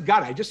 Robert. I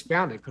just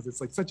found it because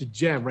it's like such a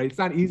gem, right? It's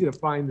not easy to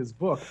find this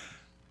book,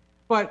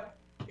 but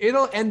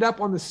it'll end up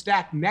on the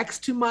stack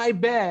next to my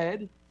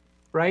bed,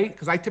 right?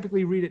 Because I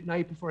typically read at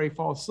night before I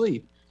fall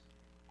asleep.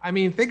 I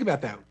mean, think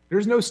about that.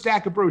 There's no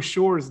stack of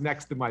brochures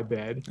next to my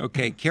bed.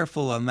 Okay,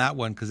 careful on that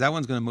one, because that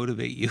one's going to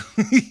motivate you.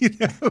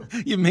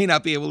 You may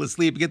not be able to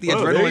sleep. Get the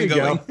adrenaline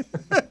going.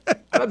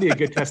 That'd be a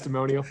good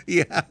testimonial.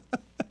 Yeah.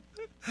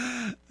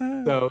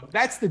 So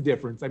that's the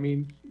difference. I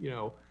mean,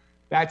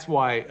 that's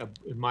why,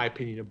 in my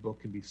opinion, a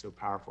book can be so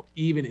powerful,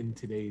 even in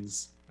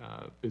today's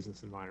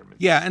business environment.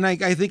 Yeah, and I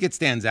think it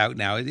stands out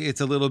now. It's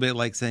a little bit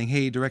like saying,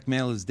 hey, direct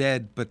mail is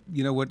dead, but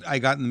you know what I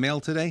got in the mail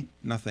today?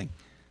 Nothing.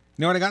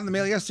 You know what I got in the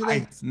mail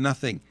yesterday?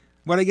 Nothing.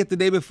 What I get the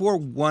day before?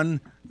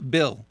 One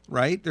bill,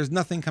 right? There's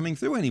nothing coming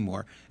through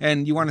anymore.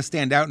 And you want to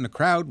stand out in a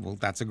crowd? Well,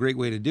 that's a great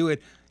way to do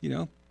it,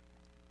 This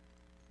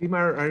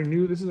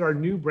is our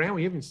new brand.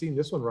 We haven't seen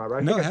this one,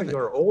 Robert. I think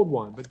our old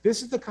one, but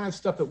this is the kind of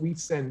stuff that we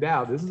send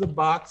out. This is a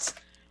box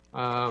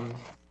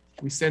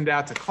we send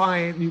out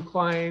to new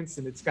clients,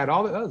 and it's got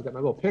it's got my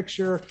little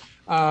picture.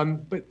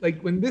 But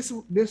like when this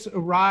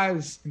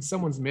arrives in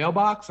someone's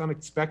mailbox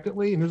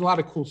unexpectedly, and there's a lot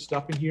of cool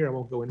stuff in here. I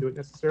won't go into it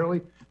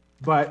necessarily,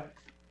 but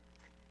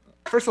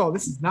first of all,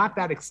 this is not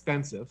that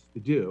expensive to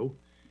do,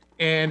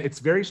 and it's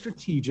very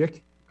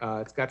strategic.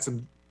 It's got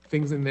some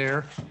things in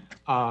there.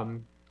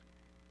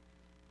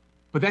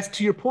 But that's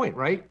to your point,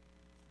 right?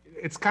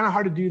 It's kind of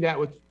hard to do that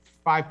with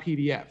 5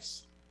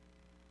 PDFs.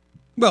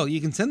 Well,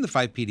 you can send the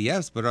 5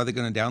 PDFs, but are they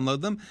going to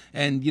download them?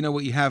 And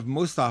what you have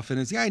most often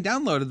is, I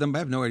downloaded them, but I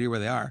have no idea where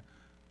they are.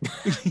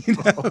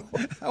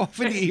 How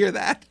often do you hear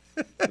that?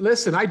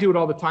 Listen, I do it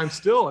all the time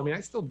still. I mean, I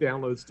still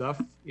download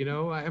stuff,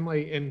 I'm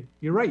like, and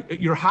you're right.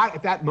 You're hot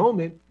at that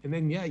moment, and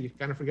then, you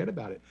kind of forget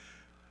about it.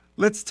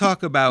 Let's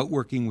talk about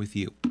working with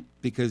you,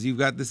 because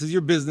this is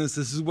your business,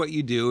 this is what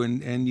you do,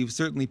 and you've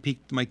certainly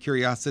piqued my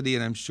curiosity,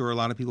 and I'm sure a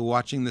lot of people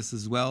watching this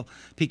as well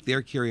piqued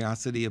their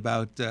curiosity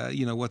about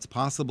what's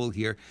possible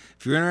here.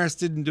 If you're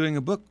interested in doing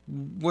a book,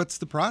 what's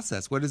the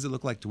process? What does it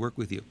look like to work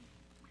with you?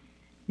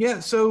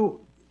 Yeah,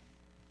 so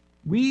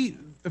the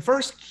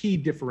first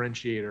key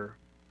differentiator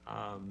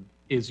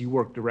is you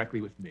work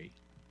directly with me.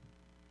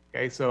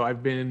 Okay, so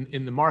I've been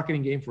in the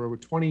marketing game for over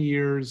 20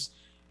 years.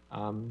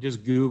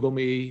 Just Google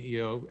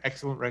me,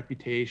 excellent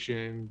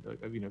reputation.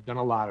 I've done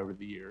a lot over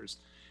the years,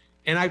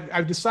 and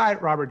I've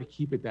decided, Robert, to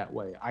keep it that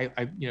way.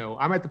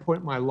 I'm at the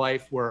point in my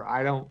life where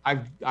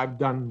I've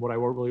done what I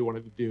really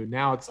wanted to do.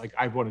 Now it's like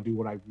I want to do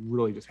what I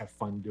really just have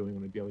fun doing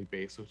on a daily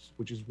basis,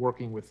 which is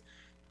working with,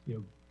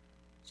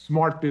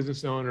 smart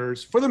business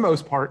owners for the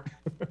most part,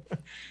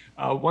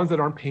 ones that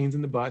aren't pains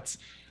in the butts,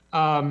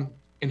 and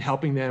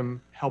helping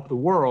them help the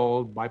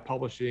world by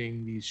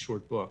publishing these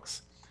short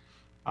books.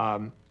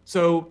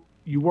 So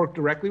you work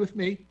directly with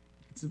me.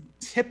 It's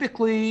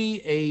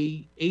typically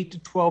a 8 to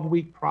 12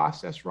 week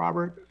process,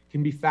 Robert. It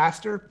can be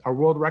faster. Our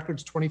world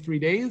record's 23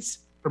 days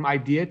from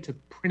idea to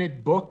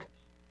printed book.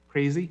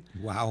 Crazy.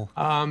 Wow.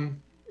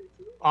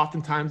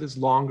 Oftentimes it's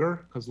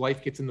longer because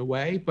life gets in the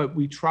way, but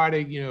we try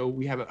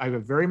to, I have a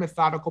very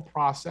methodical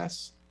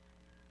process.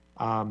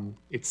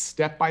 It's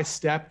step by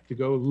step to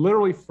go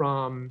literally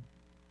from,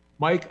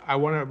 Mike, I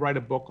want to write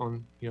a book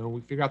on,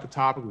 we figure out the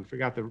topic, we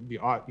figure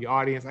out the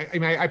audience.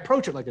 I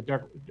approach it like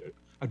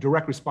a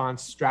direct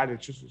response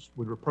strategist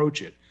would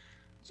approach it.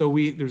 So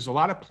there's a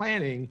lot of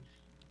planning,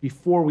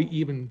 before we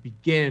even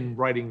begin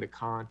writing the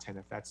content,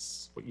 if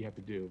that's what you have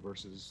to do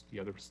versus the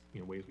other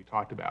ways we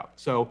talked about.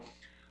 So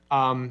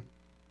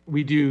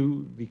we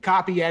do the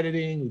copy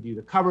editing, we do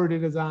the cover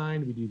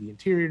design, we do the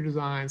interior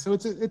design. So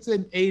it's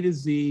an A to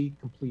Z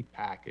complete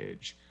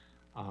package.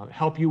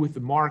 Help you with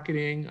the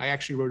marketing. I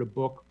actually wrote a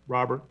book,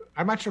 Robert.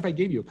 I'm not sure if I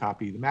gave you a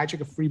copy, The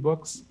Magic of Free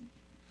Books.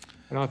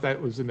 I don't know if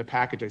that was in the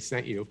package I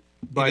sent you.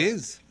 But it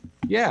is.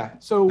 Yeah.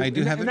 So I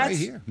do have it right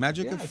here.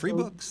 Magic of Free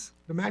Books.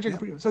 The magic of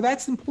free. So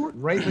that's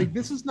important, right? Like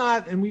this is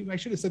not, and I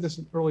should have said this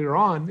earlier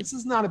on, this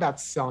is not about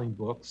selling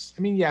books.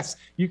 I mean, yes,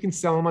 you can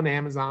sell them on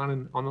Amazon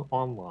and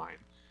online.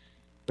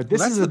 But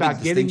this is about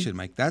getting distinction,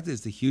 Mike. That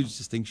is the huge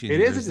distinction.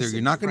 It is a distinction.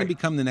 You're not going to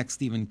become the next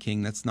Stephen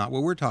King. That's not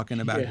what we're talking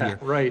about here.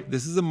 Right.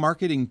 This is a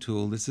marketing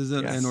tool. This is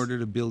in order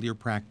to build your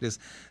practice,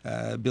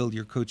 build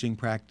your coaching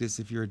practice.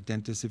 If you're a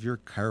dentist, if you're a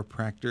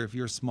chiropractor, if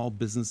you're a small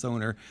business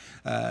owner,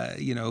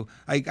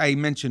 I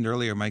mentioned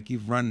earlier, Mike,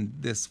 you've run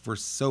this for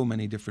so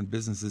many different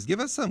businesses.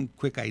 Give us some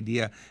quick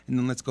idea, and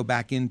then let's go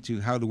back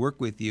into how to work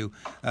with you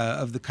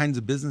of the kinds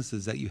of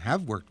businesses that you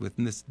have worked with,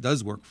 and this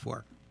does work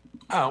for.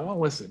 Oh well,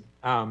 listen.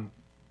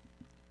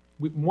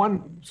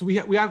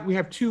 We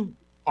have two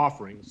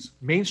offerings: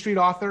 Main Street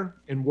Author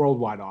and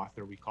Worldwide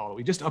Author. We call it.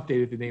 We just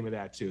updated the name of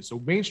that too. So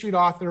Main Street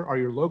Author are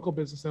your local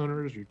business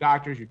owners, your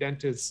doctors, your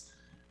dentists,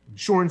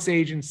 insurance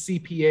agents,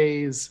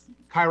 CPAs,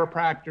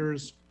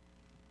 chiropractors,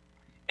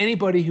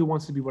 anybody who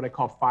wants to be what I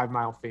call 5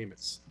 mile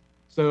famous.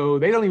 So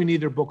they don't even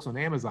need their books on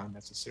Amazon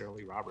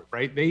necessarily, Robert,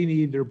 right? They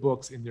need their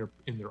books in their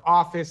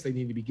office. They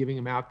need to be giving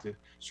them out to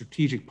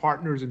strategic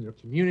partners in their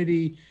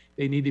community.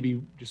 They need to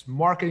be just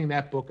marketing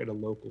that book at a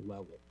local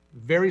level.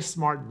 Very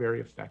smart,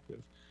 very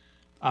effective.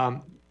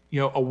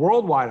 A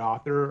worldwide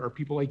author are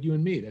people like you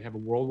and me that have a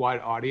worldwide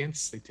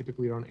audience. They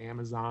typically are on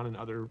Amazon and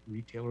other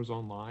retailers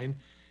online.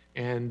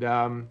 And,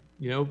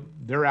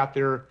 they're out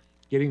there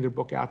getting their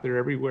book out there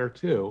everywhere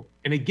too.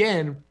 And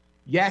again,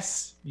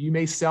 yes, you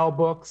may sell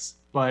books,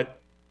 but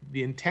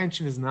the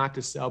intention is not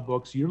to sell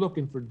books. You're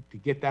looking to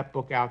get that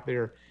book out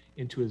there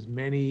into as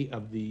many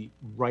of the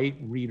right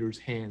readers'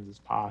 hands as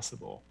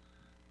possible.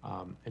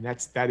 And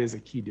that is a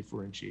key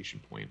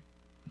differentiation point.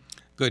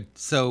 Good.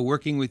 So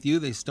working with you,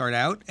 they start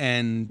out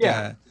and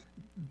where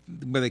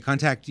they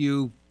contact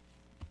you,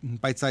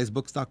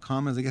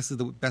 bitesizedbooks.com, as I guess is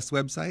the best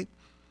website.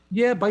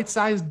 Yeah,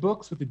 bite-sized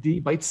books with a D,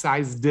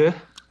 bite-sized.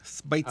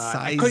 Bite-sized.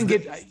 I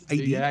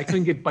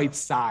couldn't get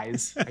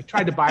bite-size. I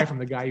tried to buy it from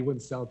the guy, he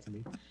wouldn't sell it to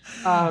me.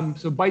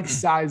 So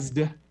bite-sized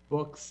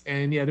books,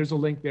 and there's a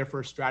link there for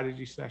a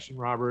strategy session,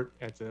 Robert.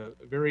 It's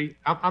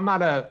I'm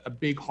not a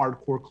big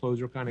hardcore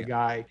closer kind of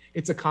guy.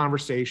 It's a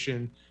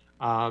conversation,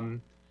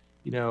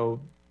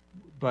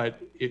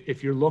 but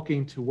if you're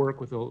looking to work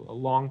with a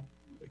long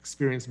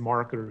experienced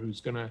marketer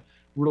who's going to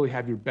really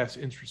have your best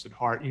interest at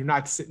heart, and you're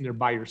not sitting there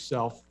by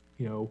yourself,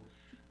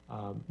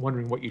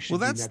 wondering what you should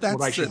do next,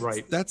 what I should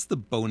write. That's the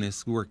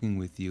bonus working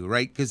with you,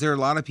 right? Because there are a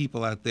lot of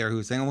people out there who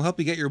are saying, we'll help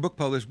you get your book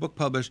published.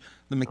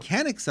 The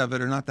mechanics of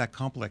it are not that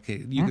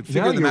complicated. You could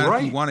figure them out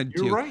if you wanted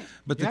to. Right.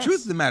 But the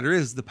truth of the matter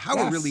is the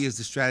power really is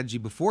the strategy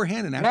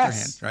beforehand and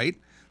afterhand, right?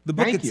 The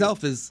book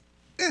itself is,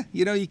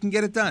 you can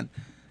get it done.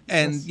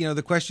 And,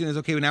 the question is,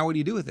 okay, well, now what do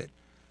you do with it?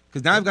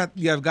 Because now I've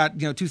got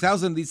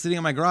 2,000 of these sitting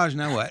in my garage.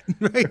 Now what?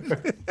 Right.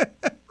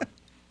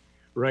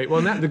 Right.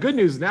 Well, the good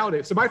news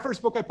nowadays. So my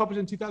first book I published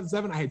in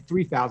 2007, I had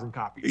 3,000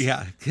 copies.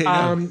 Yeah.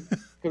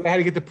 Because I had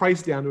to get the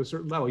price down to a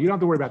certain level. You don't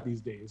have to worry about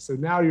these days. So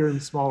now you're in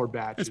smaller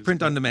batches. It's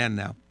print on demand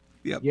now.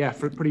 Yep. Yeah,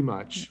 for pretty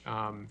much.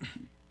 So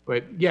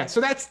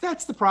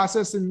that's the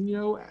process. And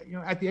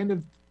at the end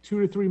of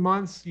 2 to 3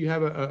 months, you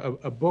have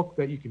a book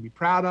that you can be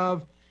proud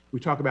of. We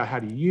talk about how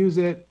to use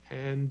it,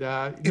 and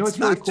it's really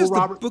not cool, just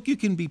Robert. a book you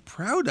can be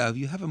proud of.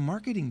 You have a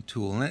marketing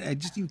tool,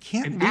 and you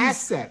can't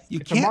asset. You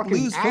can't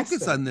lose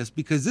focus on this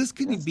because this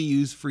can be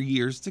used for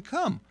years to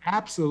come.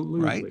 Absolutely,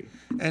 right?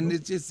 And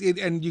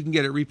and you can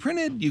get it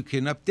reprinted. You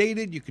can update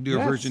it. You can do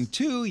a version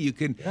 2. You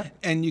can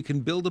and you can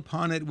build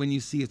upon it when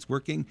you see it's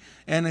working.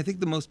 And I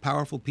think the most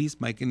powerful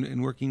piece, Mike,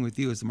 in working with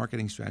you is the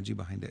marketing strategy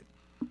behind it.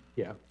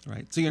 Yeah.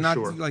 Right. So you're not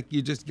like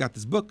you just got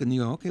this book and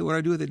you go, okay, what do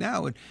I do with it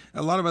now? And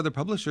a lot of other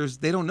publishers,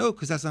 they don't know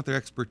because that's not their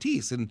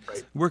expertise. And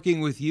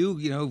working with you,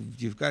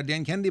 you've got a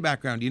Dan Kennedy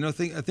background. You know a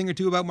thing or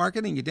two about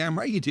marketing. You're damn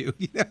right you do.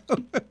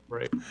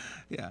 Right.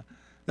 Yeah.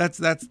 That's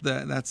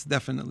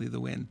definitely the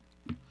win.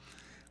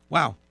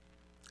 Wow.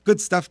 Good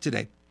stuff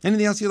today.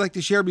 Anything else you'd like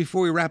to share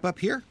before we wrap up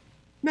here?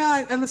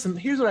 No, and listen,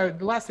 here's the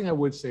last thing I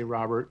would say,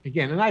 Robert.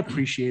 Again, and I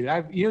appreciate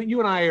it. You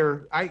and I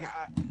are,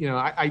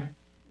 I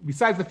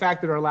besides the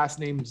fact that our last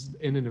name's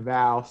in a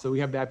vowel, so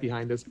we have that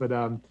behind us. But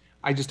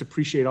I just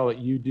appreciate all that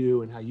you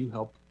do and how you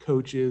help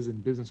coaches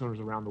and business owners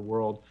around the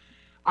world.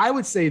 I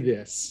would say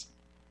this,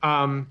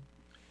 if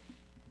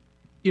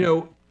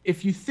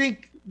you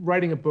think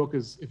writing a book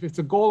if it's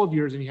a goal of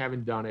yours and you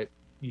haven't done it,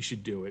 you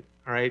should do it.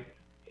 All right.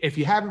 If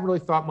you haven't really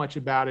thought much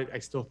about it, I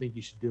still think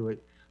you should do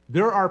it.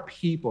 There are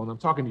people, and I'm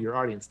talking to your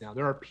audience now,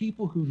 there are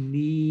people who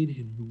need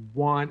and who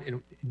want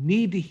and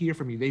need to hear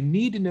from you. They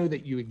need to know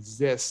that you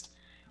exist.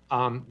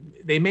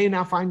 They may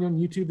not find you on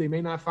YouTube. They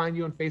may not find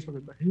you on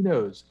Facebook, but who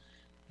knows?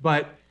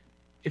 But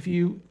if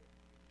you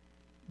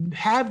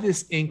have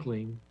this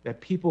inkling that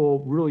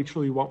people really,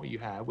 truly want what you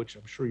have, which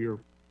I'm sure your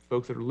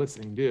folks that are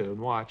listening do and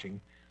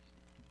watching,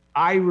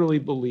 I really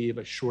believe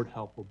a short,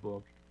 helpful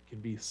book can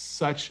be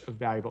such a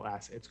valuable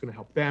asset. It's going to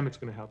help them. It's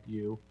going to help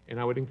you. And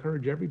I would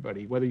encourage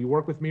everybody, whether you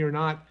work with me or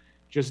not,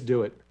 just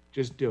do it.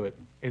 Just do it.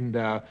 And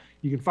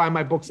you can find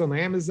my books on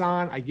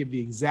Amazon. I give the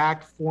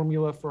exact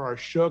formula for our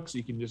shook, so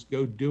you can just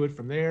go do it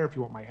from there. If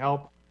you want my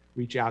help,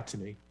 reach out to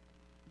me.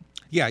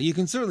 Yeah, you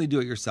can certainly do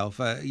it yourself.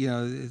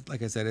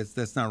 Like I said,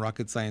 that's not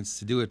rocket science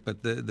to do it,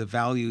 but the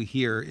value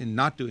here in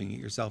not doing it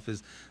yourself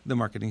is the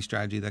marketing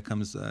strategy that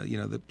comes,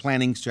 the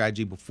planning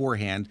strategy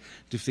beforehand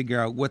to figure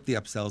out what the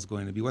upsell is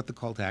going to be, what the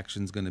call to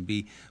action is going to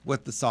be,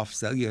 what the soft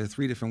sell. You have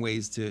 3 different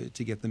ways to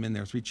get them in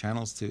there, 3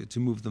 channels to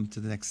move them to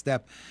the next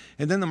step.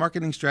 And then the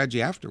marketing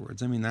strategy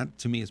afterwards. I mean, that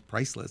to me is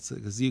priceless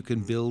because you can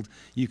build,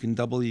 you can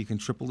double, you can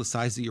triple the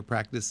size of your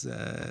practice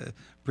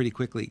pretty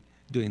quickly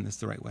doing this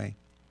the right way.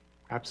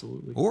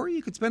 Absolutely. Or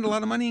you could spend a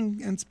lot of money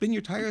and spin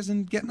your tires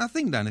and get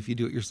nothing done if you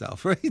do it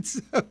yourself, right?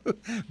 So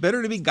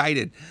better to be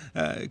guided.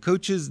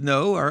 Coaches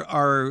know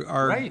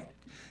are right.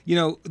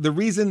 The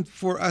reason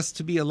for us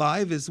to be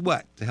alive is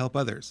what? To help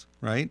others,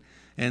 right?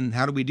 And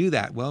how do we do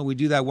that? Well, we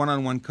do that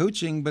one-on-one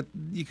coaching, but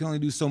you can only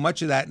do so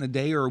much of that in a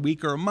day or a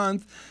week or a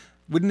month.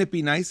 Wouldn't it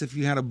be nice if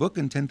you had a book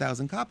and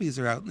 10,000 copies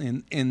are out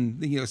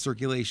in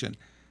circulation?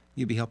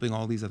 You'd be helping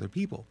all these other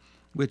people,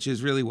 which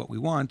is really what we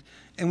want.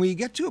 And when you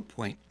get to a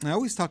point, I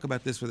always talk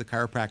about this with the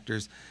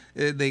chiropractors,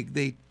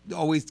 they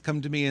always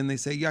come to me and they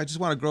say, yeah, I just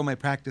want to grow my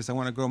practice. I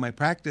want to grow my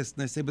practice.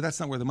 And I say, but that's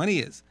not where the money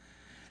is.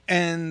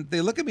 And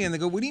they look at me and they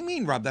go, what do you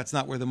mean, Rob, that's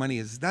not where the money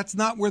is? That's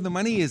not where the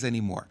money is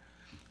anymore.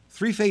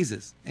 3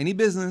 phases. Any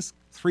business,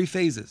 3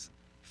 phases.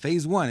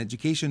 Phase 1,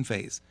 education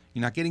phase.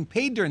 You're not getting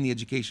paid during the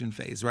education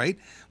phase, right?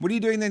 What are you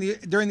doing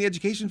during the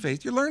education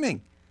phase? You're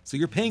learning. So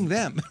you're paying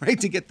them, right,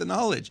 to get the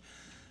knowledge.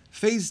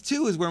 Phase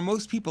 2 is where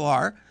most people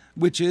are,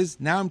 which is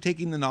now I'm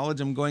taking the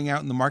knowledge, I'm going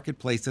out in the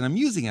marketplace and I'm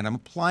using it. I'm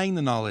applying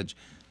the knowledge.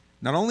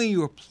 Not only are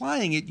you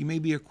applying it, you may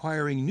be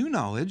acquiring new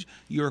knowledge,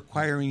 you're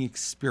acquiring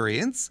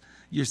experience,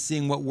 you're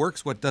seeing what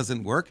works, what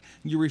doesn't work,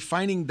 you're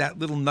refining that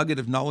little nugget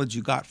of knowledge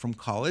you got from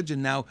college,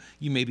 and now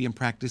you may be in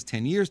practice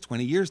 10 years,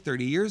 20 years,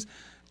 30 years.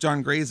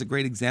 John Gray is a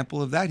great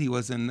example of that. He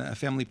was in a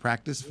family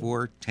practice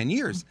for 10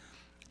 years.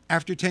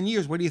 After 10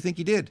 years, what do you think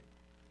he did?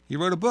 He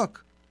wrote a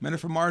book. Men are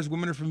from Mars,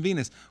 women are from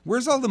Venus.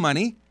 Where's all the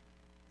money?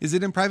 Is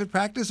it in private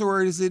practice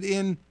or is it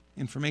in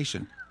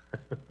information?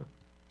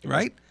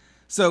 Right?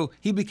 So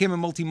he became a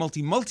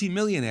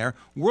multi-millionaire,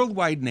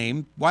 worldwide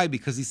name. Why?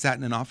 Because he sat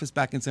in an office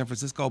back in San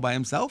Francisco all by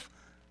himself?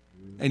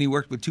 And he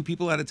worked with 2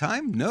 people at a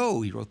time?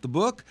 No, he wrote the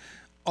book.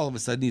 All of a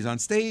sudden he's on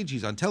stage,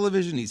 he's on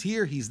television, he's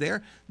here, he's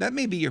there. That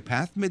may be your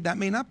path, that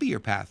may not be your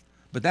path.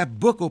 But that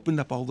book opened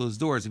up all those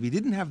doors. If he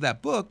didn't have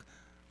that book,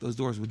 those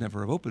doors would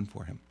never have opened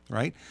for him,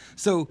 right?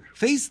 So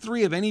phase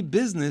 3 of any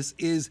business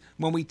is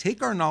when we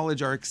take our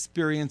knowledge, our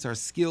experience, our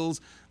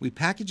skills, we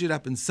package it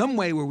up in some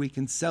way where we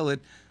can sell it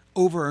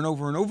over and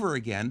over and over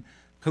again.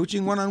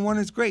 Coaching one-on-one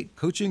is great.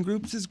 Coaching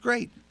groups is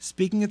great.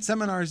 Speaking at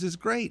seminars is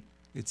great.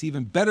 It's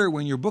even better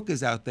when your book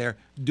is out there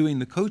doing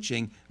the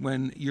coaching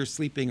when you're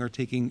sleeping or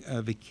taking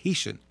a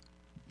vacation.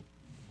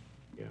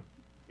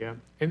 Yeah.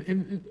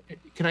 And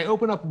can I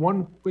open up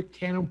one quick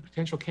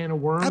potential can of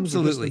worms?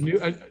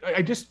 Absolutely.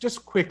 I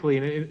just quickly,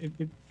 and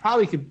it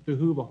probably could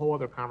behoove a whole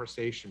other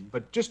conversation,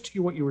 but just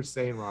to what you were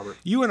saying, Robert.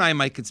 You and I,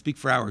 Mike, could speak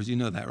for hours. You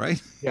know that,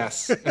 right?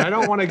 Yes. And I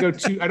don't want to go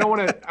too, but I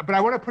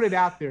want to put it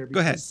out there because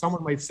Go ahead.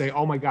 Someone might say,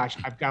 oh my gosh,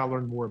 I've got to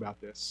learn more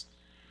about this.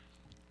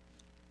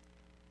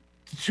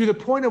 To the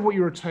point of what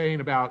you were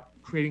saying about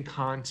creating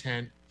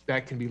content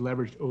that can be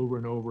leveraged over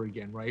and over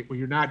again, right? Where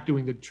you're not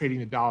trading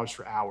the dollars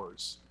for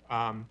hours.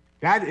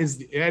 That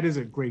is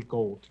a great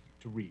goal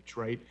to reach,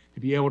 right? To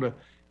be able to,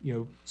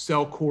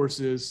 sell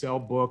courses, sell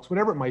books,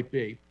 whatever it might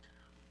be.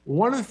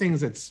 One of the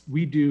things that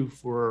we do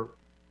for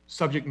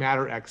subject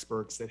matter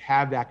experts that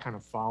have that kind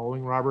of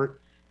following, Robert,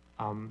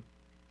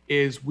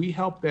 is we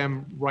help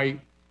them we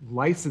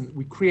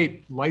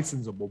create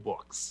licensable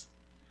books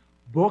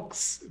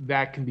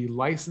that can be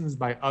licensed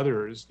by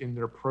others in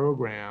their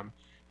program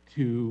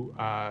to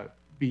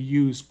be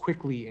used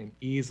quickly and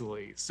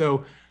easily.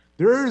 So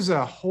there's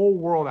a whole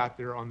world out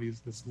there on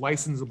this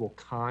licensable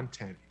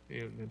content.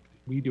 And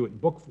we do it in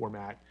book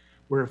format,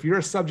 where if you're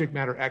a subject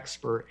matter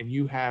expert and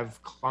you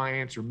have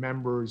clients or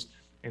members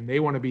and they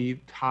want to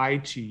be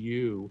tied to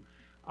you,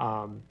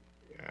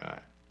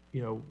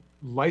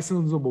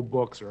 licensable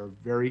books are a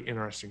very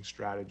interesting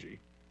strategy.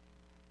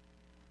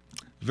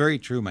 Very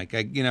true, Mike.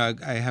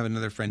 I have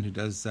another friend who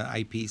does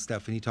IP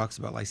stuff, and he talks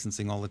about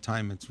licensing all the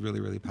time. It's really,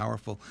 really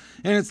powerful.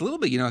 And it's a little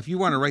bit, if you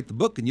want to write the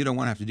book and you don't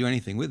want to have to do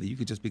anything with it, you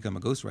could just become a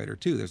ghostwriter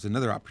too. There's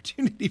another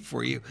opportunity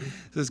for you.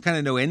 So there's kind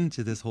of no end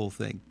to this whole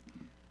thing.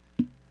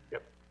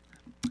 Yep.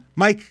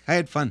 Mike, I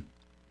had fun.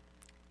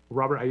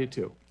 Robert, I did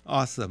too.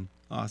 Awesome.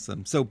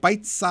 Awesome. So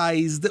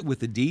bite-sized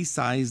with a D,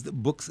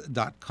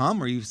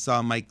 sizedbooks.com, or you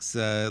saw Mike's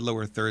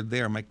lower third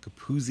there.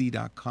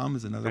 MikeCapuzzi.com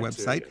is another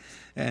website.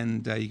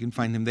 And you can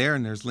find him there,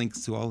 and there's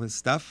links to all his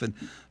stuff. And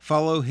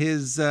follow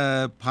his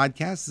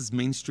podcast, his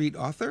Main Street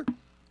Author.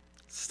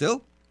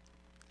 Still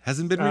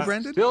hasn't been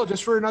rebranded? Still,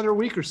 just for another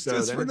week or so.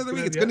 Just for another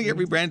week. It's going to get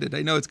rebranded.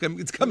 I know it's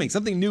coming.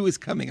 Something new is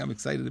coming. I'm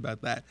excited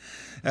about that.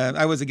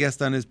 I was a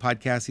guest on his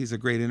podcast. He's a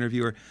great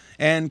interviewer.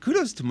 And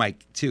kudos to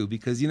Mike, too,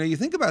 because, you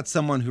think about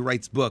someone who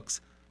writes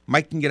books.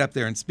 Mike can get up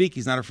there and speak.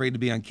 He's not afraid to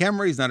be on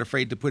camera. He's not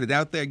afraid to put it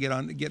out there,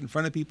 get in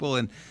front of people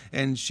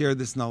and share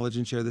this knowledge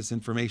and share this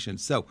information.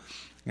 So I'm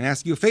going to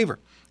ask you a favor.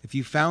 If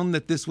you found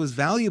that this was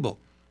valuable,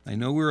 I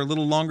know we're a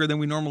little longer than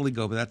we normally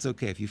go, but that's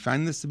okay. If you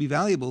find this to be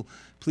valuable,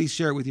 please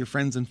share it with your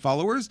friends and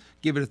followers.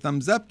 Give it a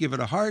thumbs up. Give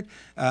it a heart.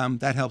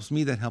 That helps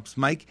me. That helps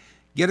Mike.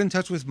 Get in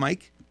touch with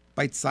Mike,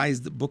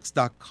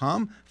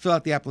 bitesizedbooks.com. Fill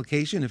out the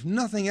application. If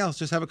nothing else,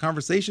 just have a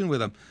conversation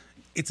with him.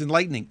 It's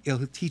enlightening.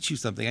 It'll teach you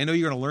something. I know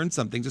you're going to learn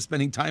something just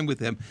spending time with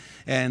him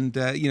and,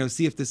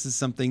 see if this is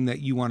something that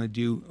you want to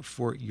do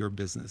for your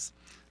business.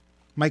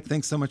 Mike,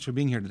 thanks so much for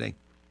being here today.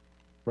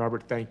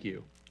 Robert, thank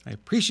you. I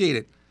appreciate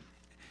it.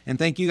 And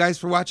thank you guys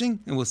for watching,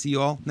 and we'll see you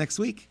all next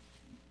week.